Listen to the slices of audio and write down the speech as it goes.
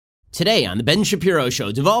Today on The Ben Shapiro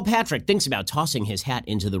Show, Deval Patrick thinks about tossing his hat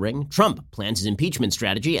into the ring. Trump plans his impeachment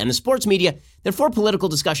strategy. And the sports media, they're for political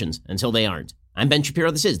discussions until they aren't. I'm Ben Shapiro.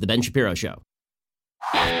 This is The Ben Shapiro Show.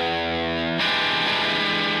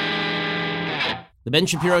 The Ben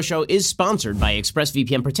Shapiro Show is sponsored by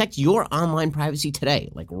ExpressVPN. Protect your online privacy today,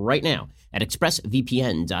 like right now, at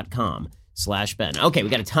expressvpn.com/Ben. Okay, we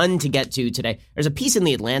got a ton to get to today. There's a piece in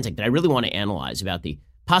The Atlantic that I really want to analyze about the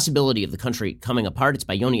possibility of the country coming apart. It's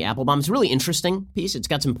by Yoni Applebaum. It's a really interesting piece. It's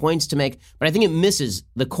got some points to make, but I think it misses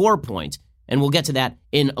the core point, and we'll get to that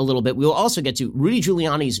in a little bit. We'll also get to Rudy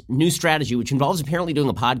Giuliani's new strategy, which involves apparently doing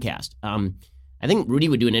a podcast. I think Rudy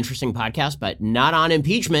would do an interesting podcast, but not on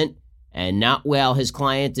impeachment, and not while his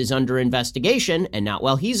client is under investigation, and not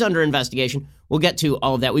while he's under investigation. We'll get to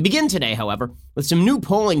all of that. We begin today, however, with some new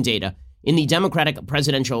polling data in the Democratic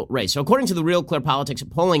presidential race. So according to the Real Clear Politics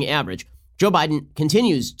polling average, Joe Biden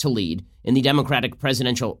continues to lead in the Democratic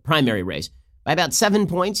presidential primary race by about 7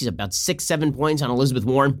 points. He's about 6-7 points on Elizabeth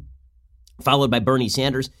Warren, followed by Bernie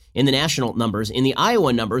Sanders. In the national numbers, in the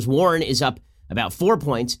Iowa numbers, Warren is up about 4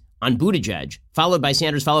 points on Buttigieg, followed by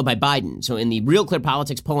Sanders, followed by Biden. So in the Real Clear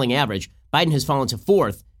Politics polling average, Biden has fallen to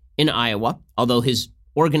fourth in Iowa, although his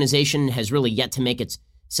organization has really yet to make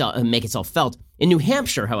itself felt. In New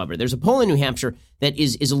Hampshire, however, there's a poll in New Hampshire that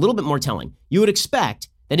is a little bit more telling. You would expect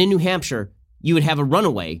that in New Hampshire, you would have a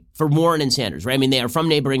runaway for Warren and Sanders, right? I mean, they are from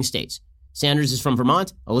neighboring states. Sanders is from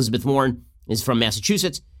Vermont. Elizabeth Warren is from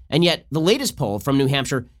Massachusetts. And yet the latest poll from New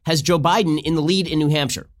Hampshire has Joe Biden in the lead in New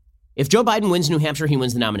Hampshire. If Joe Biden wins New Hampshire, he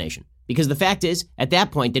wins the nomination. Because the fact is, at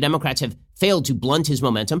that point, the Democrats have failed to blunt his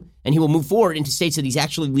momentum, and he will move forward into states that he's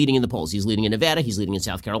actually leading in the polls. He's leading in Nevada. He's leading in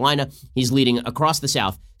South Carolina. He's leading across the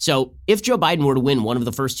South. So if Joe Biden were to win one of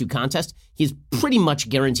the first two contests, he's pretty much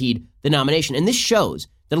guaranteed the nomination. And this shows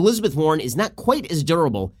that Elizabeth Warren is not quite as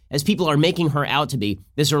durable as people are making her out to be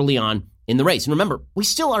this early on in the race. And remember, we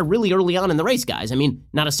still are really early on in the race, guys. I mean,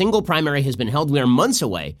 not a single primary has been held. We are months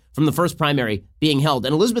away from the first primary being held.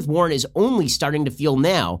 And Elizabeth Warren is only starting to feel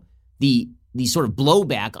now the sort of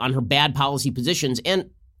blowback on her bad policy positions and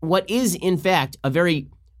what is, in fact, a very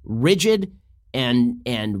rigid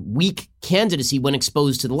and weak candidacy when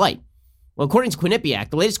exposed to the light. Well, according to Quinnipiac,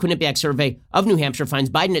 the latest Quinnipiac survey of New Hampshire finds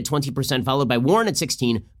Biden at 20%, followed by Warren at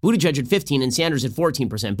 16%, Buttigieg at 15%, and Sanders at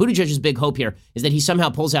 14%. Buttigieg's big hope here is that he somehow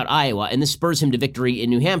pulls out Iowa, and this spurs him to victory in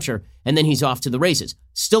New Hampshire, and then he's off to the races.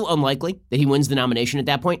 Still unlikely that he wins the nomination at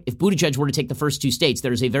that point. If Buttigieg were to take the first two states,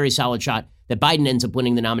 there's a very solid shot that Biden ends up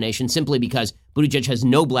winning the nomination simply because Buttigieg has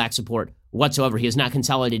no black support whatsoever. He has not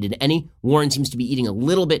consolidated any. Warren seems to be eating a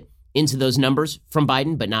little bit into those numbers from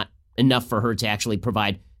Biden, but not enough for her to actually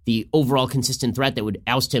provide the overall consistent threat that would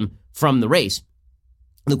oust him from the race.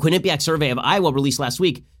 The Quinnipiac survey of Iowa released last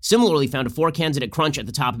week similarly found a four-candidate crunch at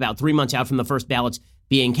the top about 3 months out from the first ballots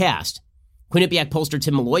being cast. Quinnipiac pollster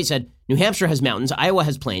Tim Malloy said, New Hampshire has mountains, Iowa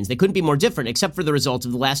has plains. They couldn't be more different except for the results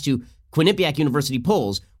of the last two Quinnipiac University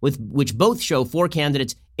polls, which both show four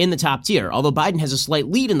candidates in the top tier. Although Biden has a slight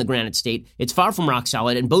lead in the Granite State, it's far from rock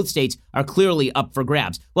solid, and both states are clearly up for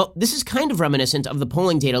grabs. Well, this is kind of reminiscent of the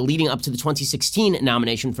polling data leading up to the 2016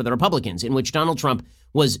 nomination for the Republicans, in which Donald Trump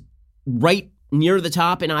was right near the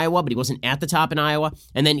top in Iowa, but he wasn't at the top in Iowa.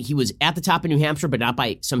 And then he was at the top in New Hampshire, but not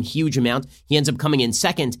by some huge amount. He ends up coming in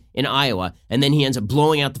second in Iowa, and then he ends up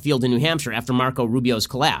blowing out the field in New Hampshire after Marco Rubio's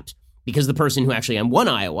collapse. Because the person who actually won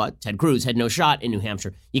Iowa, Ted Cruz, had no shot in New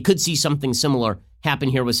Hampshire. You could see something similar happen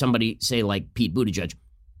here with somebody, say, like Pete Buttigieg.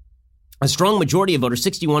 A strong majority of voters,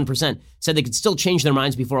 61%, said they could still change their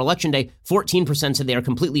minds before Election Day. 14% said they are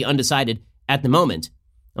completely undecided at the moment.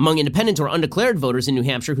 Among independent or undeclared voters in New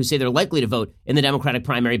Hampshire who say they're likely to vote in the Democratic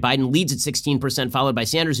primary, Biden leads at 16%, followed by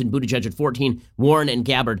Sanders and Buttigieg at 14%, Warren and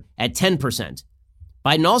Gabbard at 10%.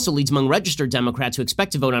 Biden also leads among registered Democrats who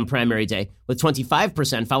expect to vote on primary day with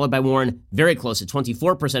 25%, followed by Warren very close at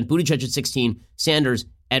 24%, Buttigieg at 16%, Sanders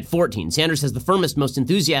at 14%. Sanders has the firmest, most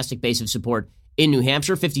enthusiastic base of support in New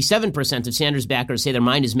Hampshire. 57% of Sanders backers say their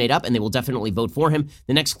mind is made up and they will definitely vote for him.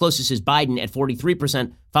 The next closest is Biden at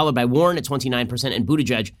 43%, followed by Warren at 29% and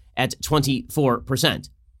Buttigieg at 24%.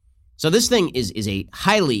 So this thing is a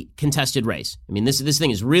highly contested race. I mean, this thing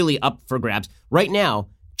is really up for grabs. Right now,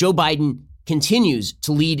 Joe Biden continues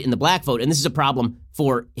to lead in the black vote, and this is a problem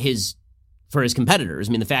for his competitors.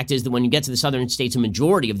 I mean, the fact is that when you get to the southern states, a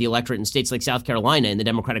majority of the electorate in states like South Carolina in the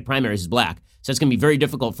Democratic primaries is black. So it's going to be very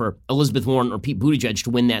difficult for Elizabeth Warren or Pete Buttigieg to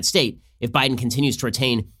win that state if Biden continues to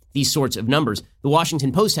retain these sorts of numbers. The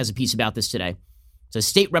Washington Post has a piece about this today. So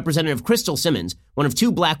State Representative Crystal Simmons, one of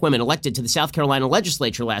two black women elected to the South Carolina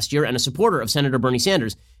legislature last year and a supporter of Senator Bernie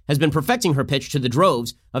Sanders, has been perfecting her pitch to the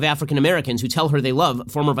droves of African Americans who tell her they love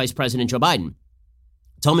former Vice President Joe Biden.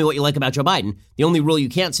 Tell me what you like about Joe Biden. The only rule you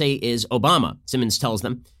can't say is Obama, Simmons tells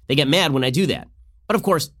them. They get mad when I do that. But of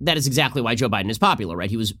course, that is exactly why Joe Biden is popular, right?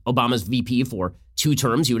 He was Obama's VP for 2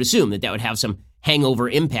 terms. You would assume that would have some hangover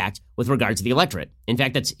impact with regard to the electorate. In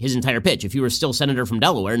fact, that's his entire pitch. If you were still senator from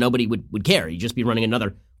Delaware, nobody would care. You'd just be running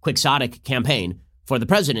another quixotic campaign for the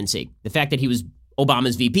presidency. The fact that he was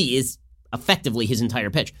Obama's VP is effectively his entire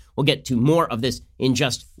pitch. We'll get to more of this in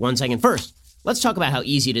just 1 second. First, let's talk about how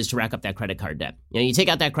easy it is to rack up that credit card debt. You take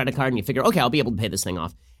out that credit card and you figure, okay, I'll be able to pay this thing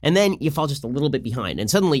off. And then you fall just a little bit behind. And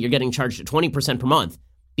suddenly you're getting charged at 20% per month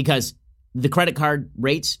because the credit card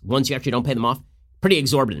rates, once you actually don't pay them off, pretty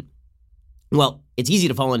exorbitant. Well, it's easy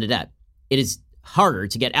to fall into debt. It is harder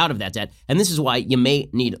to get out of that debt. And this is why you may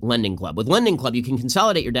need Lending Club. With Lending Club, you can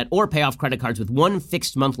consolidate your debt or pay off credit cards with one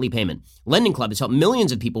fixed monthly payment. Lending Club has helped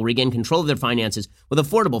millions of people regain control of their finances with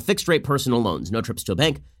affordable fixed-rate personal loans. No trips to a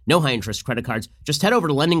bank, no high-interest credit cards. Just head over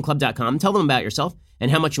to lendingclub.com, tell them about yourself and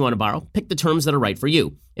how much you want to borrow. Pick the terms that are right for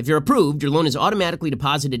you. If you're approved, your loan is automatically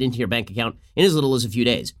deposited into your bank account in as little as a few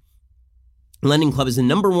days. Lending Club is the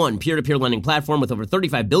 #1 peer-to-peer lending platform with over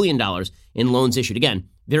 $35 billion in loans issued. Again,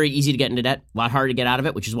 very easy to get into debt, a lot harder to get out of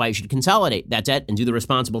it, which is why you should consolidate that debt and do the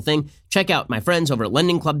responsible thing. Check out my friends over at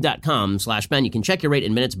lendingclub.com/Ben. You can check your rate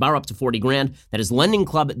in minutes, borrow up to $40,000. That is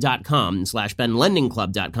lendingclub.com/Ben,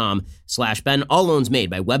 lendingclub.com/Ben. All loans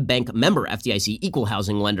made by WebBank, member FDIC, equal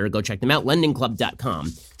housing lender. Go check them out,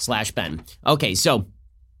 lendingclub.com/Ben. Okay, so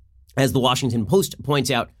as the Washington Post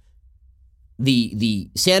points out,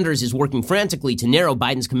 The Sanders is working frantically to narrow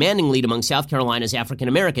Biden's commanding lead among South Carolina's African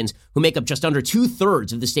Americans, who make up just under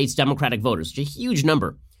 2/3 of the state's Democratic voters, which is a huge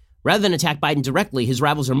number. Rather than attack Biden directly, his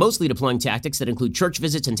rivals are mostly deploying tactics that include church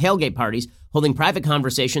visits and tailgate parties, holding private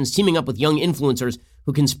conversations, teaming up with young influencers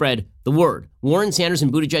who can spread the word. Warren, Sanders,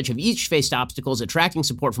 and Buttigieg have each faced obstacles attracting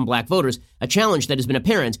support from black voters, a challenge that has been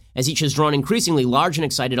apparent as each has drawn increasingly large and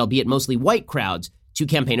excited, albeit mostly white crowds, to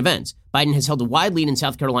campaign events. Biden has held a wide lead in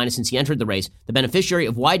South Carolina since he entered the race, the beneficiary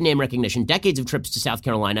of wide name recognition, decades of trips to South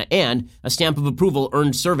Carolina, and a stamp of approval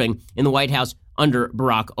earned serving in the White House under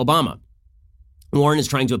Barack Obama. Warren is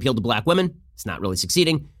trying to appeal to black women. It's not really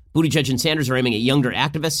succeeding. Buttigieg and Sanders are aiming at younger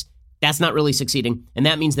activists. That's not really succeeding. And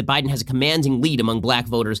that means that Biden has a commanding lead among black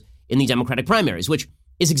voters in the Democratic primaries, which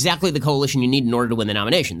is exactly the coalition you need in order to win the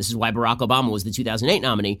nomination. This is why Barack Obama was the 2008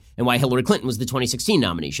 nominee and why Hillary Clinton was the 2016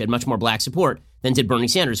 nominee. She had much more black support than did Bernie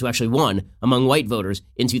Sanders, who actually won among white voters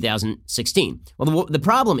in 2016. Well, the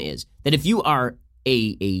problem is that if you are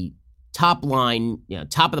a top line,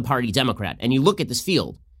 top of the party Democrat, and you look at this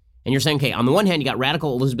field and you're saying, okay, on the one hand, you got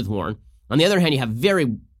radical Elizabeth Warren. On the other hand, you have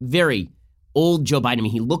very, very old Joe Biden. I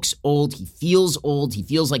mean, he looks old. He feels old. He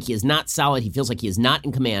feels like he is not solid. He feels like he is not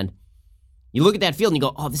in command. You look at that field and you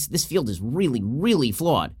go, oh, this field is really, really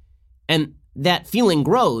flawed. And that feeling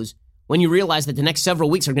grows when you realize that the next several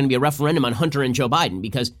weeks are going to be a referendum on Hunter and Joe Biden,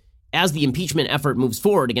 because as the impeachment effort moves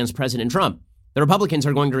forward against President Trump, the Republicans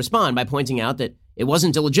are going to respond by pointing out that it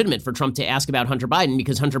wasn't illegitimate for Trump to ask about Hunter Biden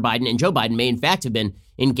because Hunter Biden and Joe Biden may in fact have been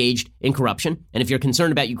engaged in corruption. And if you're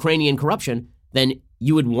concerned about Ukrainian corruption, then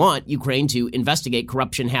you would want Ukraine to investigate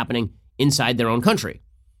corruption happening inside their own country.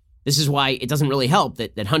 This is why it doesn't really help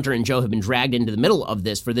that Hunter and Joe have been dragged into the middle of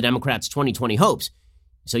this for the Democrats' 2020 hopes.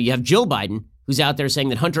 So you have Jill Biden, who's out there saying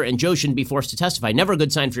that Hunter and Joe shouldn't be forced to testify. Never a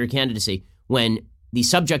good sign for your candidacy when the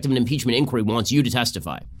subject of an impeachment inquiry wants you to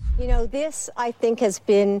testify. This, I think, has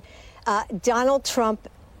been Donald Trump.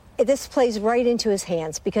 This plays right into his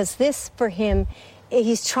hands because this, for him,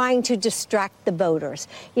 he's trying to distract the voters.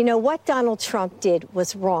 What Donald Trump did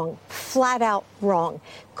was wrong, flat out wrong.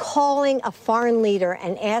 Calling a foreign leader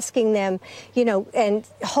and asking them, and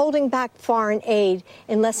holding back foreign aid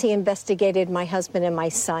unless he investigated my husband and my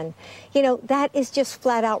son. That is just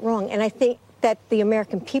flat out wrong. And I think that the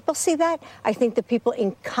American people see that. I think the people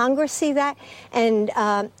in Congress see that, and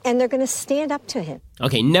they're going to stand up to him.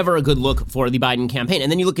 Okay, never a good look for the Biden campaign.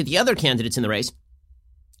 And then you look at the other candidates in the race,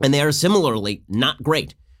 and they are similarly not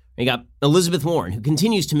great. You got Elizabeth Warren, who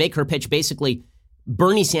continues to make her pitch basically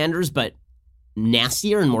Bernie Sanders, but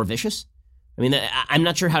nastier and more vicious. I mean, I'm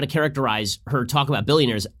not sure how to characterize her talk about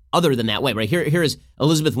billionaires other than that way, right? Here is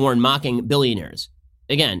Elizabeth Warren mocking billionaires.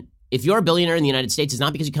 Again, if you're a billionaire in the United States, it's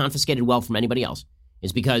not because you confiscated wealth from anybody else.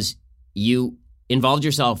 It's because you involved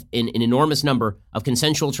yourself in an enormous number of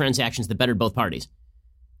consensual transactions that bettered both parties.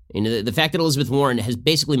 And the fact that Elizabeth Warren has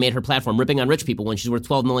basically made her platform ripping on rich people when she's worth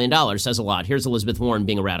 $12 million says a lot. Here's Elizabeth Warren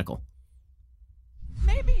being a radical.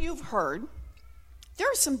 Maybe you've heard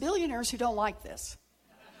there are some billionaires who don't like this.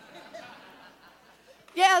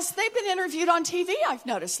 Yes, they've been interviewed on TV, I've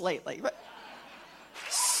noticed lately.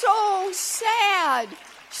 So sad.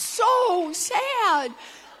 So sad.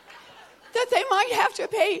 that they might have to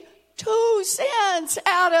pay 2 cents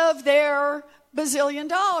out of their bazillion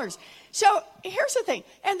dollars. So here's the thing.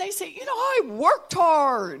 And they say, I worked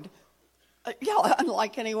hard.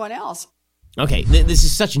 Unlike anyone else. Okay, this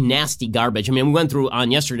is such nasty garbage. I mean, we went through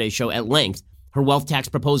on yesterday's show at length her wealth tax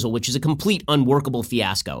proposal, which is a complete unworkable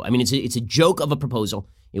fiasco. I mean, it's a joke of a proposal.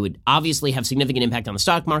 It would obviously have significant impact on the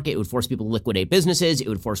stock market. It would force people to liquidate businesses. It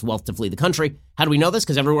would force wealth to flee the country. How do we know this?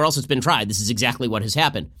 Because everywhere else it's been tried. This is exactly what has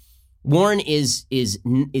happened. Warren is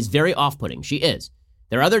very off-putting. She is.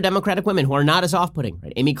 There are other Democratic women who are not as off-putting.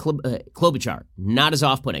 Right? Amy Klobuchar, not as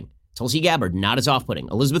off-putting. Tulsi Gabbard, not as off-putting.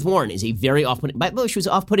 Elizabeth Warren is a very off-putting. By the way, she was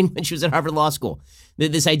off-putting when she was at Harvard Law School.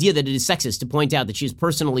 This idea that it is sexist to point out that she is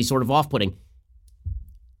personally sort of off-putting.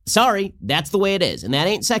 Sorry, that's the way it is. And that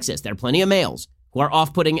ain't sexist. There are plenty of males who are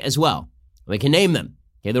off-putting as well. We can name them.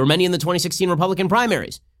 Okay, there were many in the 2016 Republican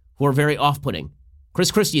primaries who are very off-putting.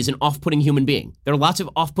 Chris Christie is an off-putting human being. There are lots of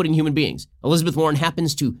off-putting human beings. Elizabeth Warren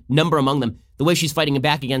happens to number among them. The way she's fighting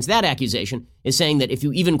back against that accusation is saying that if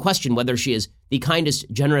you even question whether she is the kindest,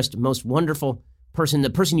 generous, most wonderful person, the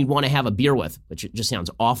person you'd want to have a beer with, which just sounds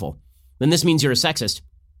awful, then this means you're a sexist.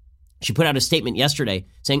 She put out a statement yesterday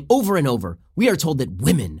saying over and over, we are told that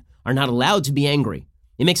women are not allowed to be angry.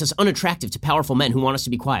 It makes us unattractive to powerful men who want us to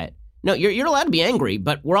be quiet. No, you're allowed to be angry,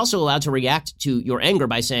 but we're also allowed to react to your anger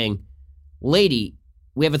by saying, lady,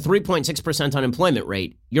 we have a 3.6% unemployment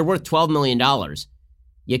rate. You're worth $12 million.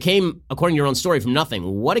 You came, according to your own story, from nothing.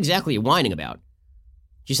 What exactly are you whining about?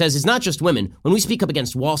 She says, it's not just women. When we speak up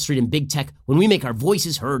against Wall Street and big tech, when we make our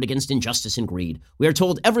voices heard against injustice and greed, we are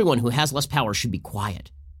told everyone who has less power should be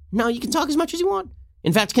quiet. No, you can talk as much as you want.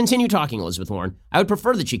 In fact, continue talking, Elizabeth Warren. I would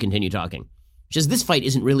prefer that she continue talking. She says this fight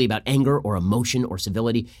isn't really about anger or emotion or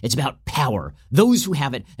civility. It's about power. Those who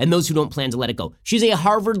have it and those who don't plan to let it go. She's a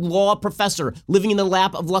Harvard law professor living in the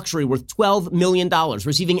lap of luxury worth $12 million,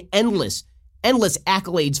 receiving endless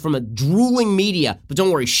accolades from a drooling media. But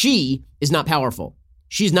don't worry, she is not powerful.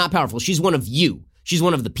 She's not powerful. She's one of you. She's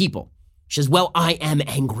one of the people. She says, well, I am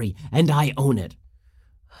angry and I own it.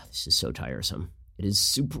 This is so tiresome. It is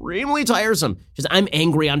supremely tiresome. She says, I'm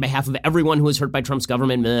angry on behalf of everyone who is hurt by Trump's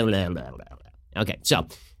government. Blah, blah, blah, blah. Okay, so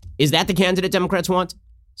is that the candidate Democrats want?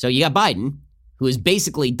 So you got Biden, who is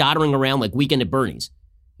basically doddering around like Weekend at Bernie's.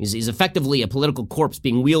 He's effectively a political corpse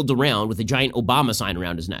being wheeled around with a giant Obama sign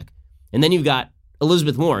around his neck. And then you've got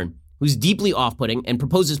Elizabeth Warren, who's deeply off-putting and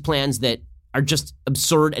proposes plans that are just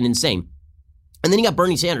absurd and insane. And then you got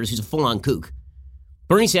Bernie Sanders, who's a full-on kook.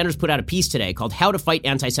 Bernie Sanders put out a piece today called How to Fight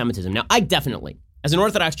Anti-Semitism. Now, I definitely, as an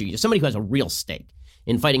Orthodox Jew, somebody who has a real stake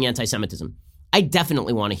in fighting anti-Semitism, I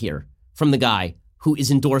definitely want to hear from the guy who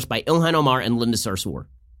is endorsed by Ilhan Omar and Linda Sarsour,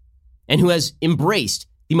 and who has embraced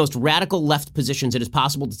the most radical left positions it is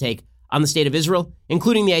possible to take on the state of Israel,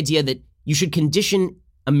 including the idea that you should condition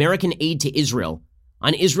American aid to Israel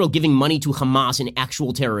on Israel giving money to Hamas, an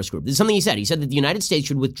actual terrorist group. This is something he said. He said that the United States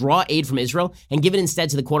should withdraw aid from Israel and give it instead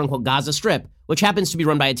to the quote-unquote Gaza Strip, which happens to be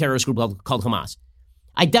run by a terrorist group called Hamas.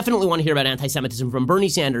 I definitely want to hear about anti-Semitism from Bernie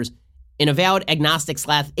Sanders, an avowed agnostic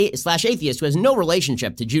slash atheist who has no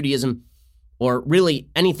relationship to Judaism or really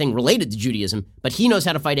anything related to Judaism, but he knows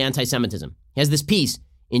how to fight anti-Semitism. He has this piece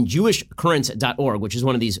in jewishcurrents.org, which is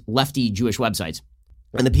one of these lefty Jewish websites,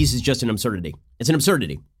 and the piece is just an absurdity. It's an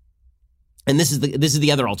absurdity. And this is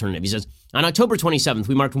the other alternative. He says, on October 27th,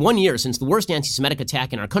 we marked 1 year since the worst anti-Semitic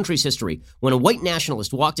attack in our country's history, when a white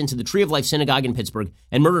nationalist walked into the Tree of Life synagogue in Pittsburgh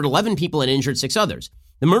and murdered 11 people and injured 6 others.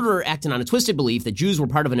 The murderer acted on a twisted belief that Jews were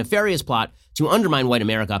part of a nefarious plot to undermine white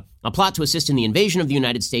America, a plot to assist in the invasion of the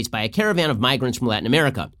United States by a caravan of migrants from Latin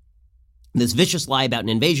America. This vicious lie about an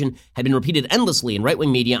invasion had been repeated endlessly in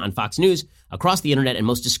right-wing media, on Fox News, across the internet, and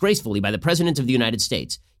most disgracefully by the President of the United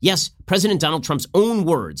States. Yes, President Donald Trump's own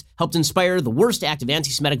words helped inspire the worst act of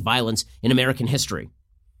anti-Semitic violence in American history.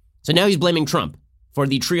 So now he's blaming Trump for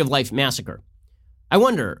the Tree of Life massacre. I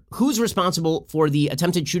wonder, who's responsible for the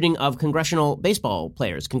attempted shooting of congressional baseball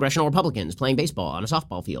players, congressional Republicans playing baseball on a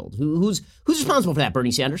softball field? Who's responsible for that,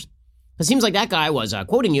 Bernie Sanders? It seems like that guy was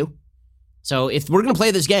quoting you. So if we're going to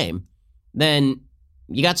play this game, then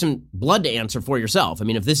you got some blood to answer for yourself. I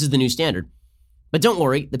mean, if this is the new standard. But don't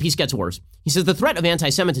worry, the piece gets worse. He says, the threat of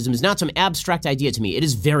anti-Semitism is not some abstract idea to me. It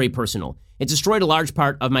is very personal. It destroyed a large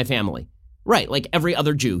part of my family. Right, like every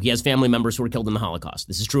other Jew. He has family members who were killed in the Holocaust.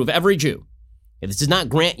 This is true of every Jew. This does not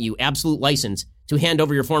grant you absolute license to hand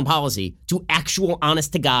over your foreign policy to actual,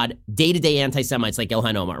 honest-to-God, day-to-day anti-Semites like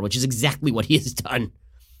Ilhan Omar, which is exactly what he has done.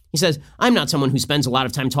 He says, I'm not someone who spends a lot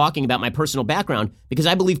of time talking about my personal background because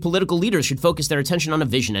I believe political leaders should focus their attention on a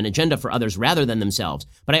vision and agenda for others rather than themselves.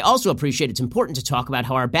 But I also appreciate it's important to talk about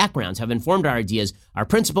how our backgrounds have informed our ideas, our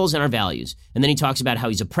principles, and our values. And then he talks about how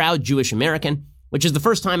he's a proud Jewish American, which is the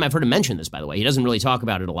first time I've heard him mention this, by the way. He doesn't really talk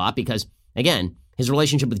about it a lot because, again, his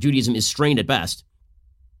relationship with Judaism is strained at best.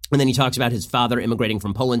 And then he talks about his father immigrating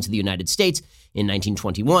from Poland to the United States in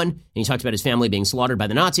 1921. And he talks about his family being slaughtered by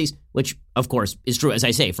the Nazis, which, of course, is true, as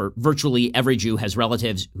I say, for virtually every Jew has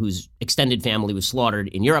relatives whose extended family was slaughtered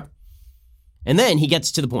in Europe. And then he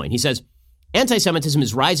gets to the point. He says, anti-Semitism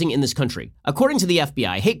is rising in this country. According to the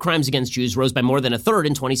FBI, hate crimes against Jews rose by more than a third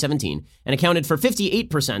in 2017 and accounted for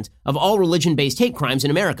 58% of all religion-based hate crimes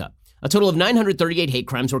in America. A total of 938 hate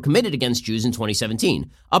crimes were committed against Jews in 2017,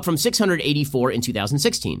 up from 684 in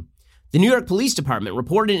 2016. The New York Police Department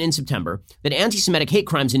reported in September that anti-Semitic hate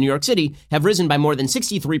crimes in New York City have risen by more than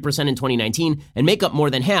 63% in 2019 and make up more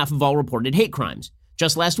than half of all reported hate crimes.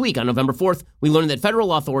 Just last week, on November 4th, we learned that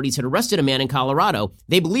federal authorities had arrested a man in Colorado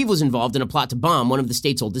they believe was involved in a plot to bomb one of the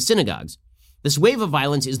state's oldest synagogues. This wave of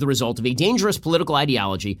violence is the result of a dangerous political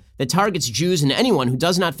ideology that targets Jews and anyone who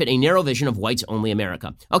does not fit a narrow vision of whites-only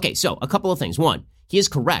America. Okay, so a couple of things. One, he is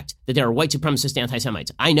correct that there are white supremacist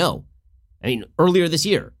anti-Semites. I know. I mean, earlier this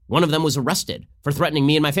year, one of them was arrested for threatening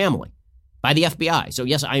me and my family by the FBI. So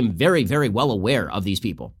yes, I am very, very well aware of these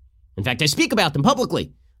people. In fact, I speak about them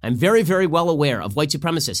publicly. I'm very, very well aware of white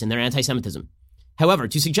supremacists and their anti-Semitism. However,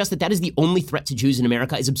 to suggest that that is the only threat to Jews in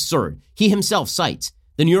America is absurd. He himself cites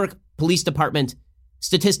the New York Police Department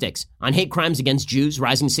statistics on hate crimes against Jews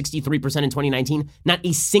rising 63% in 2019. Not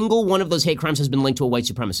a single one of those hate crimes has been linked to a white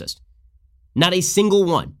supremacist. Not a single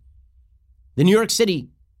one. The New York City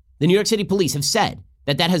police have said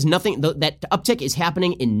that has nothing, that uptick is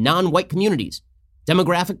happening in non-white communities,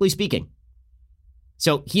 demographically speaking.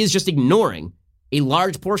 So he is just ignoring a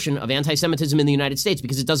large portion of anti-Semitism in the United States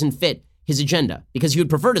because it doesn't fit his agenda, because he would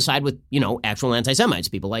prefer to side with, actual anti-Semites,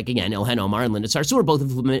 people like, again, Ilhan Omar and Linda Sarsour, both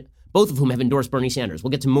of whom have endorsed Bernie Sanders.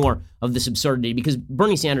 We'll get to more of this absurdity because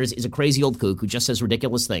Bernie Sanders is a crazy old kook who just says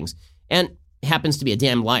ridiculous things and happens to be a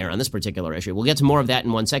damn liar on this particular issue. We'll get to more of that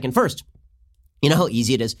in 1 second. First, you know how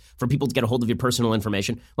easy it is for people to get a hold of your personal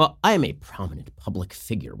information? Well, I am a prominent public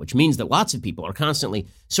figure, which means that lots of people are constantly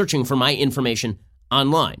searching for my information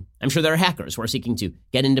online. I'm sure there are hackers who are seeking to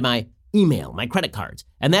get into my email, my credit cards.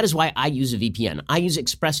 And that is why I use a VPN. I use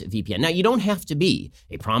ExpressVPN. Now, you don't have to be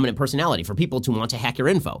a prominent personality for people to want to hack your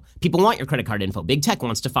info. People want your credit card info. Big tech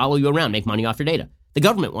wants to follow you around, make money off your data. The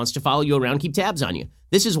government wants to follow you around, keep tabs on you.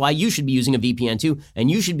 This is why you should be using a VPN too,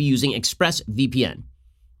 and you should be using ExpressVPN.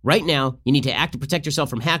 Right now, you need to act to protect yourself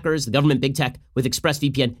from hackers, the government, big tech, with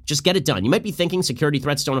ExpressVPN. Just get it done. You might be thinking security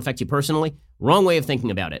threats don't affect you personally. Wrong way of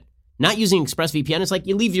thinking about it. Not using ExpressVPN is like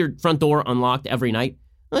you leave your front door unlocked every night.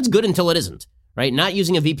 Well, it's good until it isn't, right? Not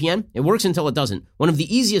using a VPN, it works until it doesn't. One of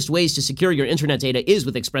the easiest ways to secure your internet data is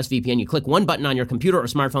with ExpressVPN. You click one button on your computer or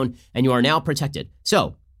smartphone, and you are now protected.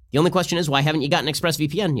 So, the only question is, why haven't you gotten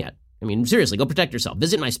ExpressVPN yet? I mean, seriously, go protect yourself.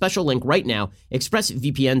 Visit my special link right now,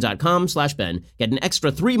 expressvpn.com/Ben. Get an extra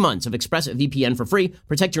 3 months of ExpressVPN for free.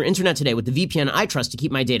 Protect your internet today with the VPN I trust to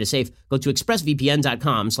keep my data safe. Go to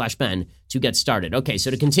expressvpn.com/Ben to get started. Okay, so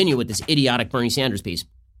to continue with this idiotic Bernie Sanders piece.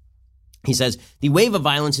 He says, the wave of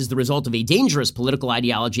violence is the result of a dangerous political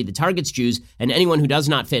ideology that targets Jews and anyone who does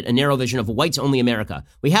not fit a narrow vision of a whites-only America.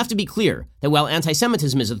 We have to be clear that while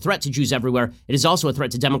anti-Semitism is a threat to Jews everywhere, it is also a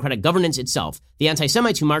threat to democratic governance itself. The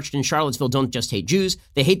anti-Semites who marched in Charlottesville don't just hate Jews.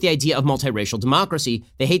 They hate the idea of multiracial democracy.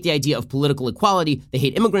 They hate the idea of political equality. They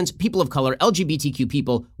hate immigrants, people of color, LGBTQ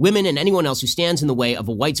people, women, and anyone else who stands in the way of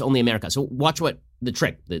a whites-only America. So watch what the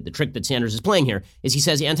trick that Sanders is playing here is he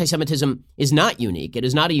says anti-Semitism is not unique. It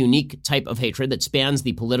is not a unique type of hatred that spans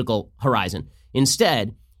the political horizon.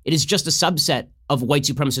 Instead, it is just a subset of white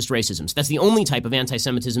supremacist racism. So that's the only type of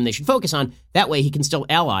anti-Semitism they should focus on. That way he can still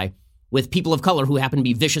ally with people of color who happen to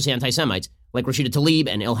be vicious anti-Semites, like Rashida Tlaib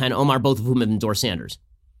and Ilhan Omar, both of whom have endorsed Sanders.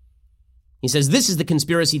 He says, this is the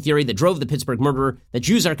conspiracy theory that drove the Pittsburgh murderer, that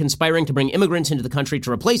Jews are conspiring to bring immigrants into the country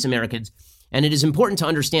to replace Americans. And it is important to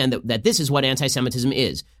understand that this is what anti-Semitism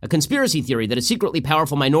is, a conspiracy theory that a secretly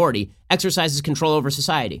powerful minority exercises control over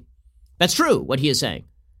society. That's true, what he is saying.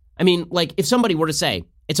 I mean, like, if somebody were to say,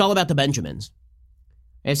 it's all about the Benjamins.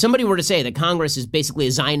 If somebody were to say that Congress is basically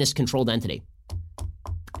a Zionist-controlled entity.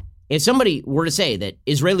 If somebody were to say that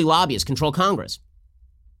Israeli lobbyists control Congress,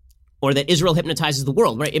 or that Israel hypnotizes the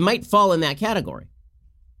world, right? It might fall in that category.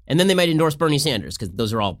 And then they might endorse Bernie Sanders, because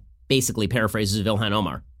those are all basically paraphrases of Ilhan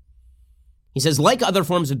Omar. He says, like other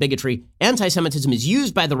forms of bigotry, anti-Semitism is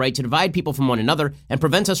used by the right to divide people from one another and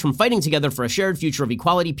prevent us from fighting together for a shared future of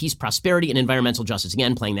equality, peace, prosperity, and environmental justice.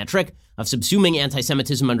 Again, playing that trick of subsuming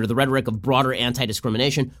anti-Semitism under the rhetoric of broader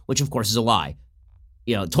anti-discrimination, which of course is a lie.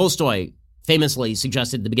 You know, Tolstoy famously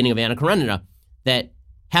suggested at the beginning of Anna Karenina that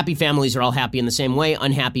happy families are all happy in the same way,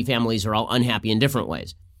 unhappy families are all unhappy in different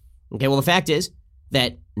ways. Okay, well, the fact is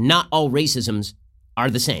that not all racisms are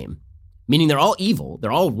the same, meaning they're all evil,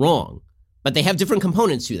 they're all wrong, but they have different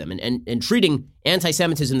components to them. And treating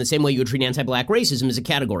anti-Semitism the same way you would treat anti-black racism is a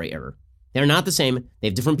category error. They're not the same. They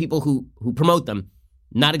have different people who promote them,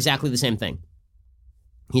 not exactly the same thing.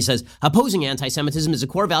 He says, opposing anti-Semitism is a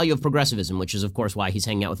core value of progressivism, which is, of course, why he's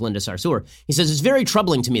hanging out with Linda Sarsour. He says, it's very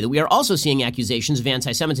troubling to me that we are also seeing accusations of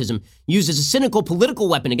anti-Semitism used as a cynical political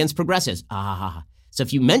weapon against progressives. So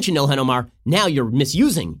if you mention Ilhan Omar, now you're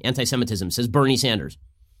misusing anti-Semitism, says Bernie Sanders.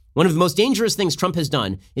 One of the most dangerous things Trump has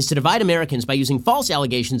done is to divide Americans by using false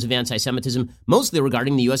allegations of anti-Semitism, mostly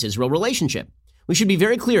regarding the U.S.-Israel relationship. We should be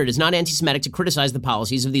very clear, it is not anti-Semitic to criticize the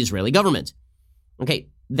policies of the Israeli government. Okay,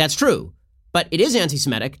 that's true. But it is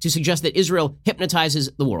anti-Semitic to suggest that Israel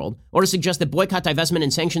hypnotizes the world, or to suggest that boycott, divestment,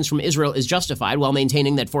 and sanctions from Israel is justified while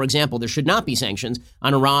maintaining that, for example, there should not be sanctions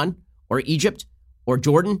on Iran, or Egypt, or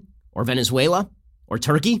Jordan, or Venezuela, or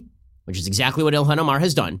Turkey, which is exactly what Ilhan Omar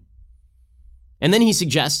has done. And then he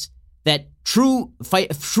suggests that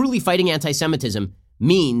truly fighting anti-Semitism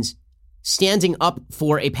means standing up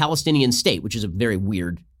for a Palestinian state, which is a very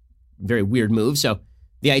weird move. So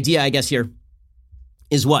the idea, I guess, here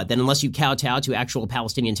is what? That unless you kowtow to actual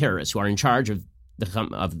Palestinian terrorists who are in charge of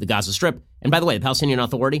the Gaza Strip, and by the way, the Palestinian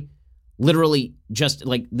Authority, literally just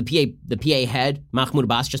like the PA head, Mahmoud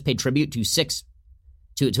Abbas, just paid tribute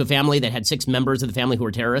to a family that had 6 members of the family who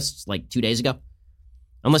were terrorists like 2 days ago.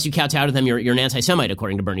 Unless you kowtow to them, you're an anti-Semite,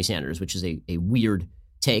 according to Bernie Sanders, which is a weird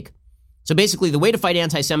take. So basically, the way to fight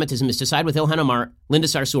anti-Semitism is to side with Ilhan Omar, Linda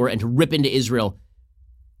Sarsour, and to rip into Israel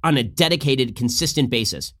on a dedicated, consistent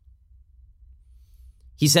basis.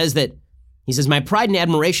 He says, my pride and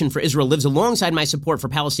admiration for Israel lives alongside my support for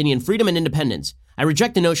Palestinian freedom and independence. I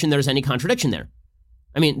reject the notion there's any contradiction there.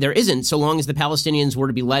 I mean, there isn't, so long as the Palestinians were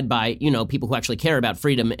to be led by, people who actually care about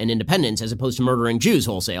freedom and independence as opposed to murdering Jews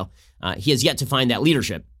wholesale. He has yet to find that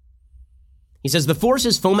leadership. He says the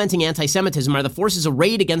forces fomenting anti-Semitism are the forces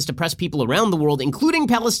arrayed against oppressed people around the world, including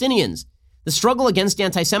Palestinians. The struggle against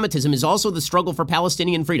anti-Semitism is also the struggle for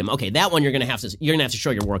Palestinian freedom. Okay, that one you're gonna have to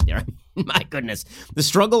show your work there. My goodness, the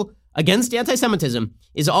struggle against anti-Semitism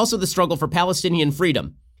is also the struggle for Palestinian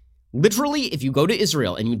freedom. Literally, if you go to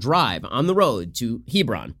Israel and you drive on the road to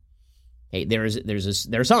Hebron, hey, there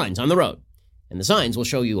are signs on the road, and the signs will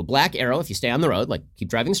show you a black arrow if you stay on the road, like keep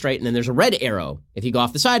driving straight, and then there's a red arrow if you go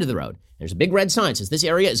off the side of the road. There's a big red sign that says this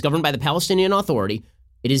area is governed by the Palestinian Authority.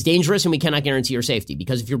 It is dangerous, and we cannot guarantee your safety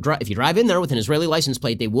because if you drive in there with an Israeli license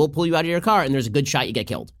plate, they will pull you out of your car, and there's a good shot you get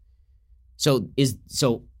killed. So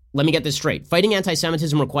let me get this straight. Fighting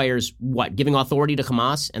anti-Semitism requires what? Giving authority to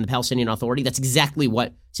Hamas and the Palestinian Authority? That's exactly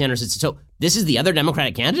what Sanders said. So this is the other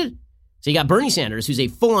Democratic candidate? So you got Bernie Sanders, who's a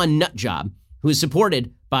full-on nut job, who is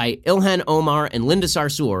supported by Ilhan Omar and Linda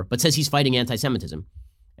Sarsour, but says he's fighting anti-Semitism.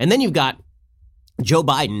 And then you've got Joe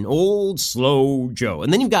Biden, old slow Joe.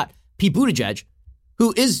 And then you've got Pete Buttigieg,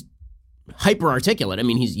 who is hyper-articulate. I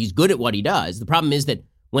mean, he's good at what he does. The problem is that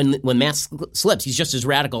when Matt slips, he's just as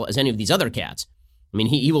radical as any of these other cats. I mean,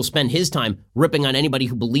 he will spend his time ripping on anybody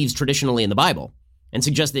who believes traditionally in the Bible and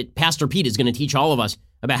suggest that Pastor Pete is going to teach all of us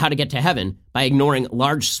about how to get to heaven by ignoring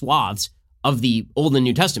large swaths of the Old and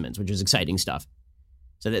New Testaments, which is exciting stuff.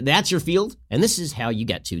 So that's your field, and this is how you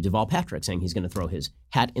get to Deval Patrick saying he's going to throw his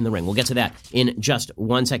hat in the ring. We'll get to that in just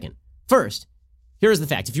 1 second. First, here's the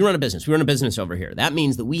fact. If you run a business, we run a business over here. That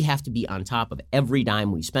means that we have to be on top of every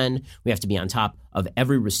dime we spend. We have to be on top of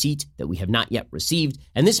every receipt that we have not yet received.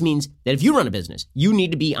 And this means that if you run a business, you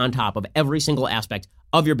need to be on top of every single aspect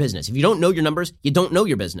of your business. If you don't know your numbers, you don't know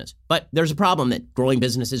your business. But there's a problem that growing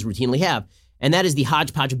businesses routinely have, and that is the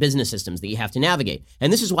hodgepodge of business systems that you have to navigate.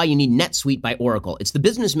 And this is why you need NetSuite by Oracle. It's the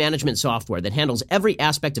business management software that handles every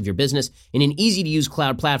aspect of your business in an easy-to-use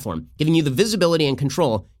cloud platform, giving you the visibility and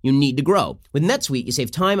control you need to grow. With NetSuite, you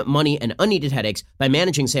save time, money, and unneeded headaches by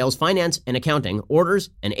managing sales, finance, and accounting, orders,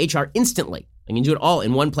 and HR instantly. And you can do it all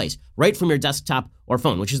in one place, right from your desktop or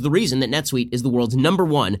phone, which is the reason that NetSuite is the world's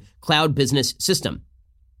 #1 cloud business system.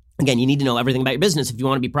 Again, you need to know everything about your business if you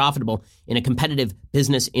want to be profitable in a competitive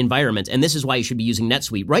business environment. And this is why you should be using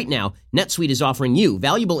NetSuite. Right now, NetSuite is offering you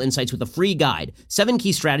valuable insights with a free guide, 7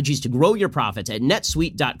 key strategies to grow your profits at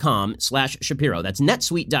netsuite.com/Shapiro. That's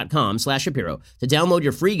netsuite.com/Shapiro. To download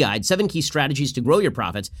your free guide, 7 key strategies to grow your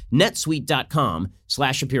profits,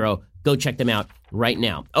 netsuite.com/Shapiro. Go check them out right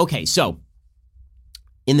now. Okay, so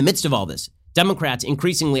in the midst of all this, Democrats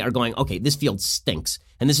increasingly are going, okay, this field stinks.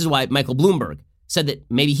 And this is why Michael Bloomberg said that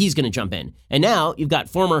maybe he's going to jump in. And now you've got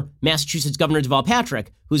former Massachusetts Governor Deval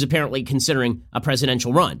Patrick, who's apparently considering a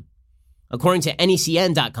presidential run. According to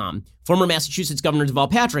NECN.com, former Massachusetts Governor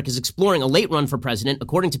Deval Patrick is exploring a late run for president,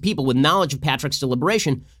 according to people with knowledge of Patrick's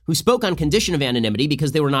deliberation who spoke on condition of anonymity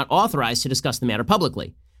because they were not authorized to discuss the matter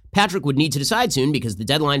publicly. Patrick would need to decide soon because the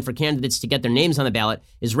deadline for candidates to get their names on the ballot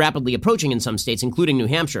is rapidly approaching in some states, including New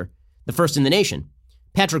Hampshire, the first in the nation.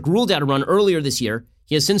 Patrick ruled out a run earlier this year.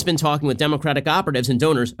 He has since been talking with Democratic operatives and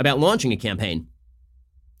donors about launching a campaign.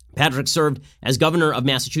 Patrick served as governor of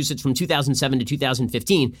Massachusetts from 2007 to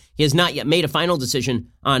 2015. He has not yet made a final decision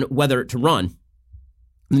on whether to run.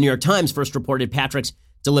 The New York Times first reported Patrick's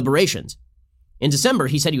deliberations. In December,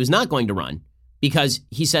 he said he was not going to run because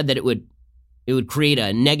he said that it would create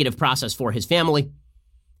a negative process for his family.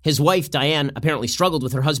 His wife, Diane, apparently struggled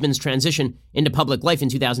with her husband's transition into public life in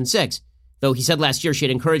 2006. Though he said last year she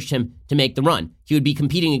had encouraged him to make the run. He would be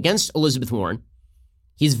competing against Elizabeth Warren.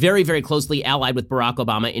 He's very, very closely allied with Barack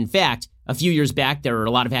Obama. In fact, a few years back, there were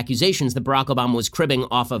a lot of accusations that Barack Obama was cribbing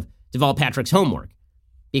off of Deval Patrick's homework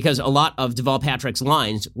because a lot of Deval Patrick's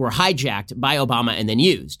lines were hijacked by Obama and then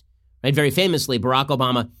used. Right? Very famously, Barack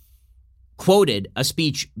Obama quoted a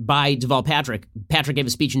speech by Deval Patrick. Patrick gave a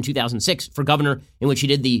speech in 2006 for governor in which he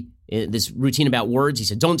did this routine about words. He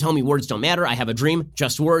said, "Don't tell me words don't matter. I have a dream.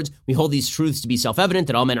 Just words. We hold these truths to be self-evident,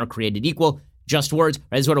 that all men are created equal. Just words."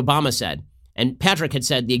 Right? That's what Obama said. And Patrick had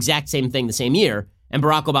said the exact same thing the same year, and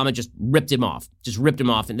Barack Obama just ripped him off.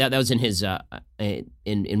 And that was in his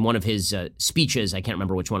in one of his speeches. I can't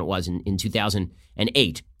remember which one it was in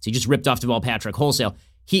 2008. So he just ripped off Deval Patrick wholesale.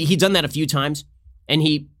 He'd done that a few times, and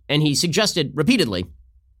he suggested repeatedly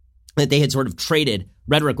that they had sort of traded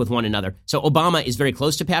rhetoric with one another. So Obama is very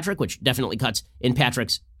close to Patrick, which definitely cuts in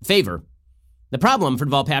Patrick's favor. The problem for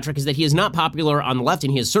Deval Patrick is that he is not popular on the left,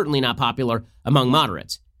 and he is certainly not popular among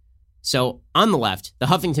moderates. So on the left, the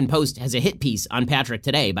Huffington Post has a hit piece on Patrick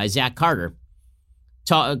today by Zach Carter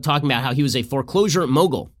talking about how he was a foreclosure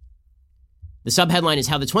mogul. The subheadline is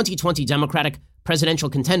how the 2020 Democratic presidential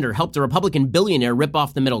contender helped a Republican billionaire rip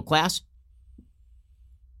off the middle class.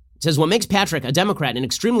 It says, what makes Patrick a Democrat an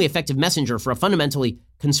extremely effective messenger for a fundamentally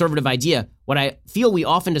conservative idea, what I feel we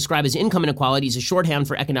often describe as income inequality is a shorthand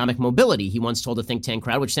for economic mobility, he once told a think tank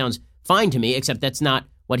crowd, which sounds fine to me, except that's not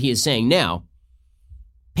what he is saying now.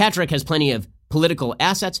 Patrick has plenty of political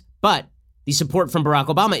assets, but the support from Barack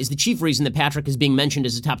Obama is the chief reason that Patrick is being mentioned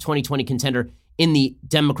as a top 2020 contender in the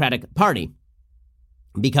Democratic Party.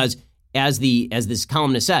 Because as this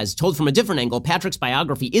columnist says, told from a different angle, Patrick's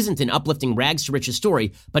biography isn't an uplifting rags to riches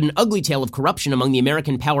story, but an ugly tale of corruption among the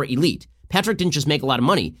American power elite. Patrick didn't just make a lot of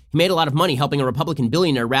money. He made a lot of money helping a Republican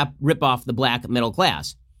billionaire rip off the black middle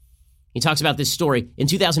class. He talks about this story. In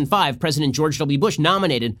 2005, President George W. Bush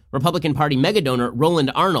nominated Republican Party megadonor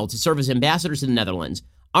Roland Arnold to serve as ambassador to the Netherlands.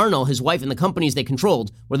 Arnold, his wife, and the companies they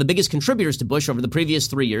controlled were the biggest contributors to Bush over the previous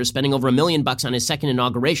 3 years, spending over $1 million on his second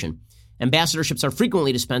inauguration. Ambassadorships are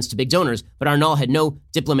frequently dispensed to big donors, but Arnold had no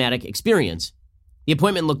diplomatic experience. The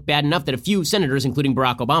appointment looked bad enough that a few senators, including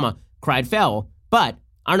Barack Obama, cried foul, but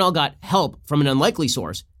Arnold got help from an unlikely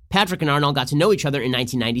source. Patrick and Arnold got to know each other in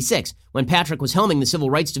 1996, when Patrick was helming the Civil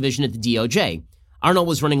Rights Division at the DOJ. Arnold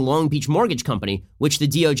was running Long Beach Mortgage Company, which the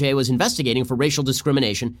DOJ was investigating for racial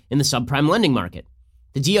discrimination in the subprime lending market.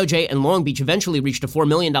 The DOJ and Long Beach eventually reached a $4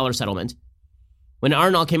 million settlement. When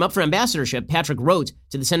Arnold came up for ambassadorship, Patrick wrote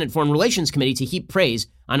to the Senate Foreign Relations Committee to heap praise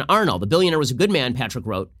on Arnold. The billionaire was a good man, Patrick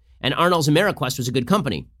wrote, and Arnold's AmeriQuest was a good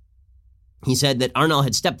company. He said that Arnold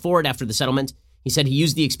had stepped forward after the settlement. He said he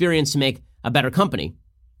used the experience to make a better company.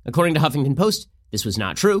 According to Huffington Post, this was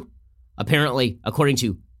not true. Apparently, according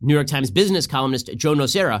to New York Times business columnist Joe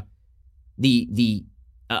Nocera, the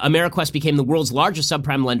AmeriQuest became the world's largest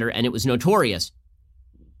subprime lender, and it was notorious.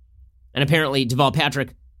 And apparently, Deval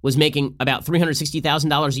Patrick was making about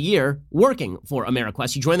 $360,000 a year working for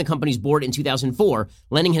AmeriQuest. He joined the company's board in 2004,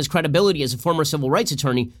 lending his credibility as a former civil rights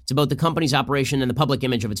attorney to both the company's operation and the public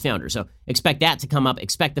image of its founder. So expect that to come up.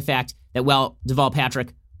 Expect the fact that while Deval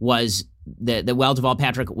Patrick was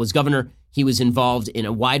governor, he was involved in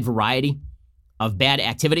a wide variety of bad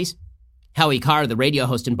activities. Howie Carr, the radio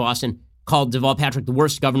host in Boston, called Deval Patrick the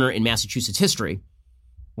worst governor in Massachusetts history.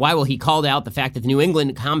 Why? Well, he called out the fact that the New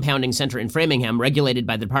England Compounding Center in Framingham, regulated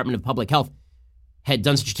by the Department of Public Health, had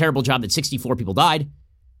done such a terrible job that 64 people died.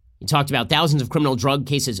 He talked about thousands of criminal drug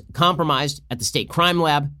cases compromised at the state crime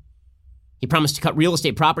lab. He promised to cut real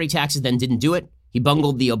estate property taxes, then didn't do it. He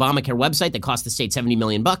bungled the Obamacare website that cost the state $70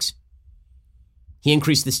 million. He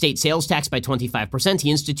increased the state sales tax by 25%.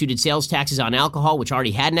 He instituted sales taxes on alcohol, which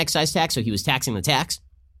already had an excise tax, so he was taxing the tax.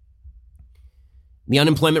 The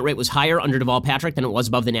unemployment rate was higher under Deval Patrick than it was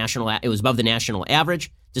above the national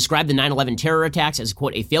average. Described the 9/11 terror attacks as,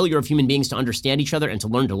 quote, a failure of human beings to understand each other and to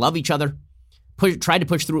learn to love each other. Tried to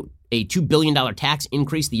push through a $2 billion tax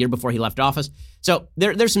increase the year before he left office. So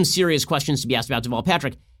there's some serious questions to be asked about Deval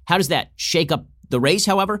Patrick. How does that shake up the race,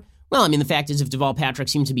 however? Well, I mean, the fact is if Deval Patrick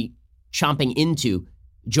seemed to be chomping into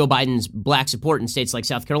Joe Biden's black support in states like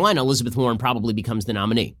South Carolina, Elizabeth Warren probably becomes the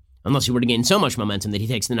nominee, unless he were to gain so much momentum that he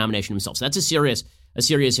takes the nomination himself. So that's a serious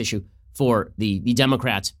issue for the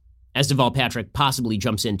Democrats as Deval Patrick possibly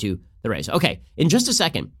jumps into the race. Okay, in just a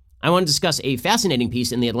second, I want to discuss a fascinating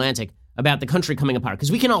piece in The Atlantic about the country coming apart,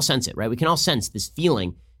 because we can all sense it, right? We can all sense this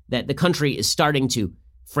feeling that the country is starting to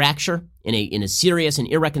fracture in a serious and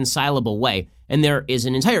irreconcilable way. And there is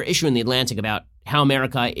an entire issue in The Atlantic about how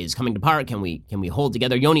America is coming apart. Can we hold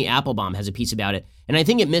together? Yoni Applebaum has a piece about it, and I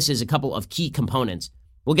think it misses a couple of key components.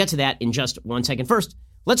 We'll get to that in just 1 second. First,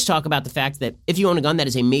 let's talk about the fact that if you own a gun, that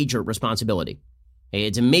is a major responsibility.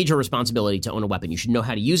 It's a major responsibility to own a weapon. You should know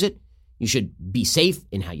how to use it. You should be safe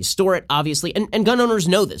in how you store it, obviously. And gun owners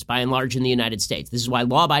know this, by and large, in the United States. This is why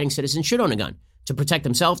law-abiding citizens should own a gun, to protect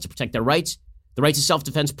themselves, to protect their rights. The right to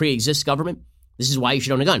self-defense pre-exists government. This is why you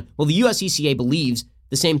should own a gun. Well, the USCCA believes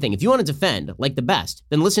the same thing. If you want to defend like the best,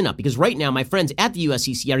 then listen up, because right now my friends at the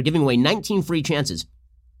USCCA are giving away 19 free chances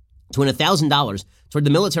to win $1,000 toward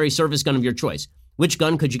the military service gun of your choice. Which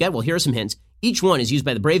gun could you get? Well, here are some hints. Each one is used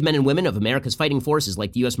by the brave men and women of America's fighting forces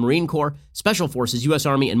like the U.S. Marine Corps, Special Forces, U.S.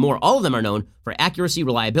 Army, and more. All of them are known for accuracy,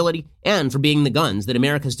 reliability, and for being the guns that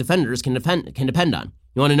America's defenders can depend on.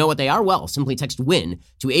 You want to know what they are? Well, simply text WIN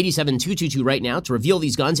to 87222 right now to reveal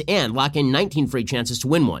these guns and lock in 19 free chances to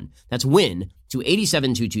win one. That's WIN to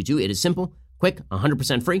 87222. It is simple, quick,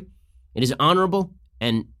 100% free. It is honorable,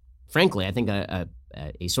 and frankly, I think a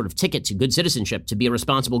sort of ticket to good citizenship to be a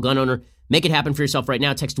responsible gun owner. Make it happen for yourself right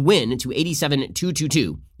now. Text WIN to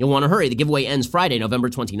 87222. You'll want to hurry. The giveaway ends Friday, November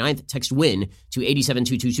 29th. Text WIN to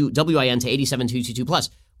 87222, WIN to 87222. Plus,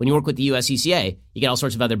 when you work with the USCCA, you get all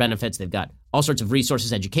sorts of other benefits. They've got all sorts of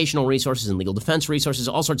resources, educational resources and legal defense resources,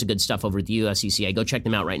 all sorts of good stuff over at the USCCA. Go check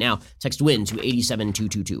them out right now. Text WIN to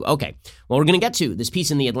 87222. Okay, well, we're going to get to this piece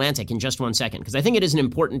in The Atlantic in just 1 second, because I think it is an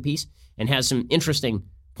important piece and has some interesting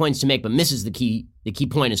points to make, but misses the key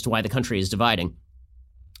point as to why the country is dividing.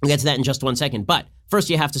 We'll get to that in just 1 second, but first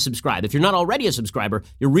you have to subscribe. If you're not already a subscriber,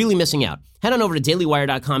 you're really missing out. Head on over to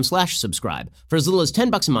dailywire.com/subscribe. For as little as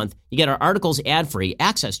 $10 a month, you get our articles ad-free,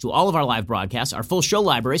 access to all of our live broadcasts, our full show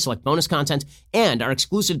library, select bonus content, and our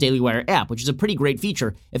exclusive Daily Wire app, which is a pretty great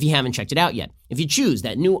feature if you haven't checked it out yet. If you choose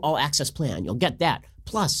that new all-access plan, you'll get that,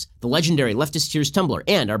 plus the legendary Leftist Tears Tumblr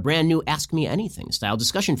and our brand new Ask Me Anything style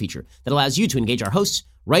discussion feature that allows you to engage our hosts,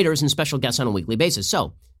 writers, and special guests on a weekly basis.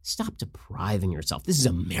 So stop depriving yourself. This is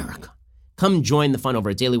America. Come join the fun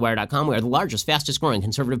over at dailywire.com. We are the largest, fastest growing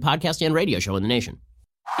conservative podcast and radio show in the nation.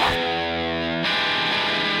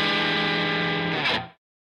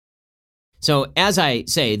 So as I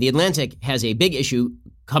say, The Atlantic has a big issue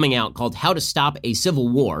coming out called How to Stop a Civil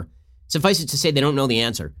War. Suffice it to say, they don't know the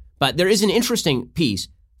answer. But there is an interesting piece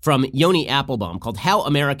from Yoni Applebaum called How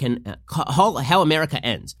America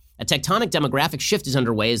Ends. A tectonic demographic shift is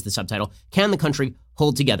underway is the subtitle. Can the country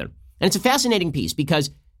hold together? And it's a fascinating piece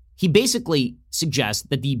because he basically suggests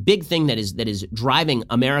that the big thing that is driving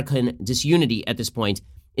American disunity at this point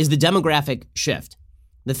is the demographic shift.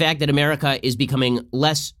 The fact that America is becoming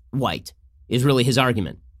less white is really his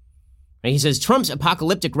argument. He says, Trump's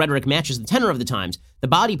apocalyptic rhetoric matches the tenor of the times. The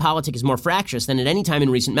body politic is more fractious than at any time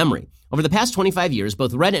in recent memory. Over the past 25 years,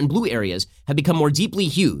 both red and blue areas have become more deeply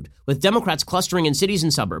hued, with Democrats clustering in cities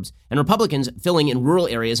and suburbs, and Republicans filling in rural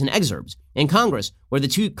areas and exurbs. In Congress, where the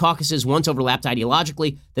two caucuses once overlapped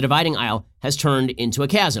ideologically, the dividing aisle has turned into a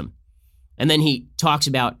chasm. And then he talks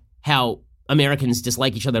about how Americans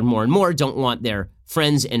dislike each other more and more, don't want their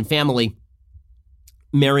friends and family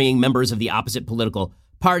marrying members of the opposite political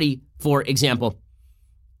party, for example.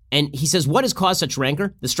 And he says, what has caused such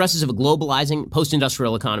rancor? The stresses of a globalizing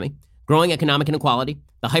post-industrial economy, growing economic inequality,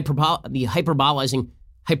 the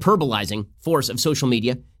hyperbolizing force of social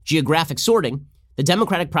media, geographic sorting, The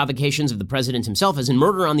Democratic provocations of the president himself, as in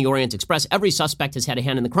Murder on the Orient Express, every suspect has had a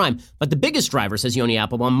hand in the crime. But the biggest driver, says Yoni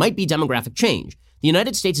Applebaum, might be demographic change. The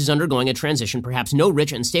United States is undergoing a transition perhaps no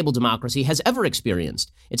rich and stable democracy has ever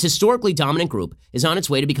experienced. Its historically dominant group is on its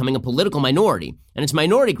way to becoming a political minority, and its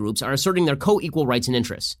minority groups are asserting their co-equal rights and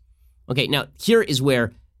interests. Okay, now here is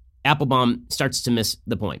where Applebaum starts to miss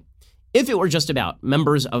the point. If it were just about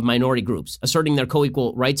members of minority groups asserting their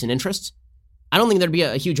co-equal rights and interests, I don't think there'd be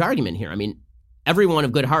a huge argument here. I mean, everyone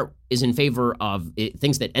of good heart is in favor of,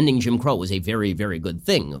 thinks that ending Jim Crow was a very, very good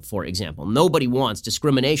thing, for example. Nobody wants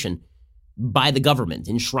discrimination by the government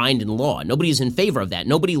enshrined in law. Nobody is in favor of that.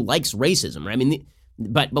 Nobody likes racism, right? I mean,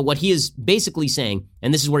 but what he is basically saying,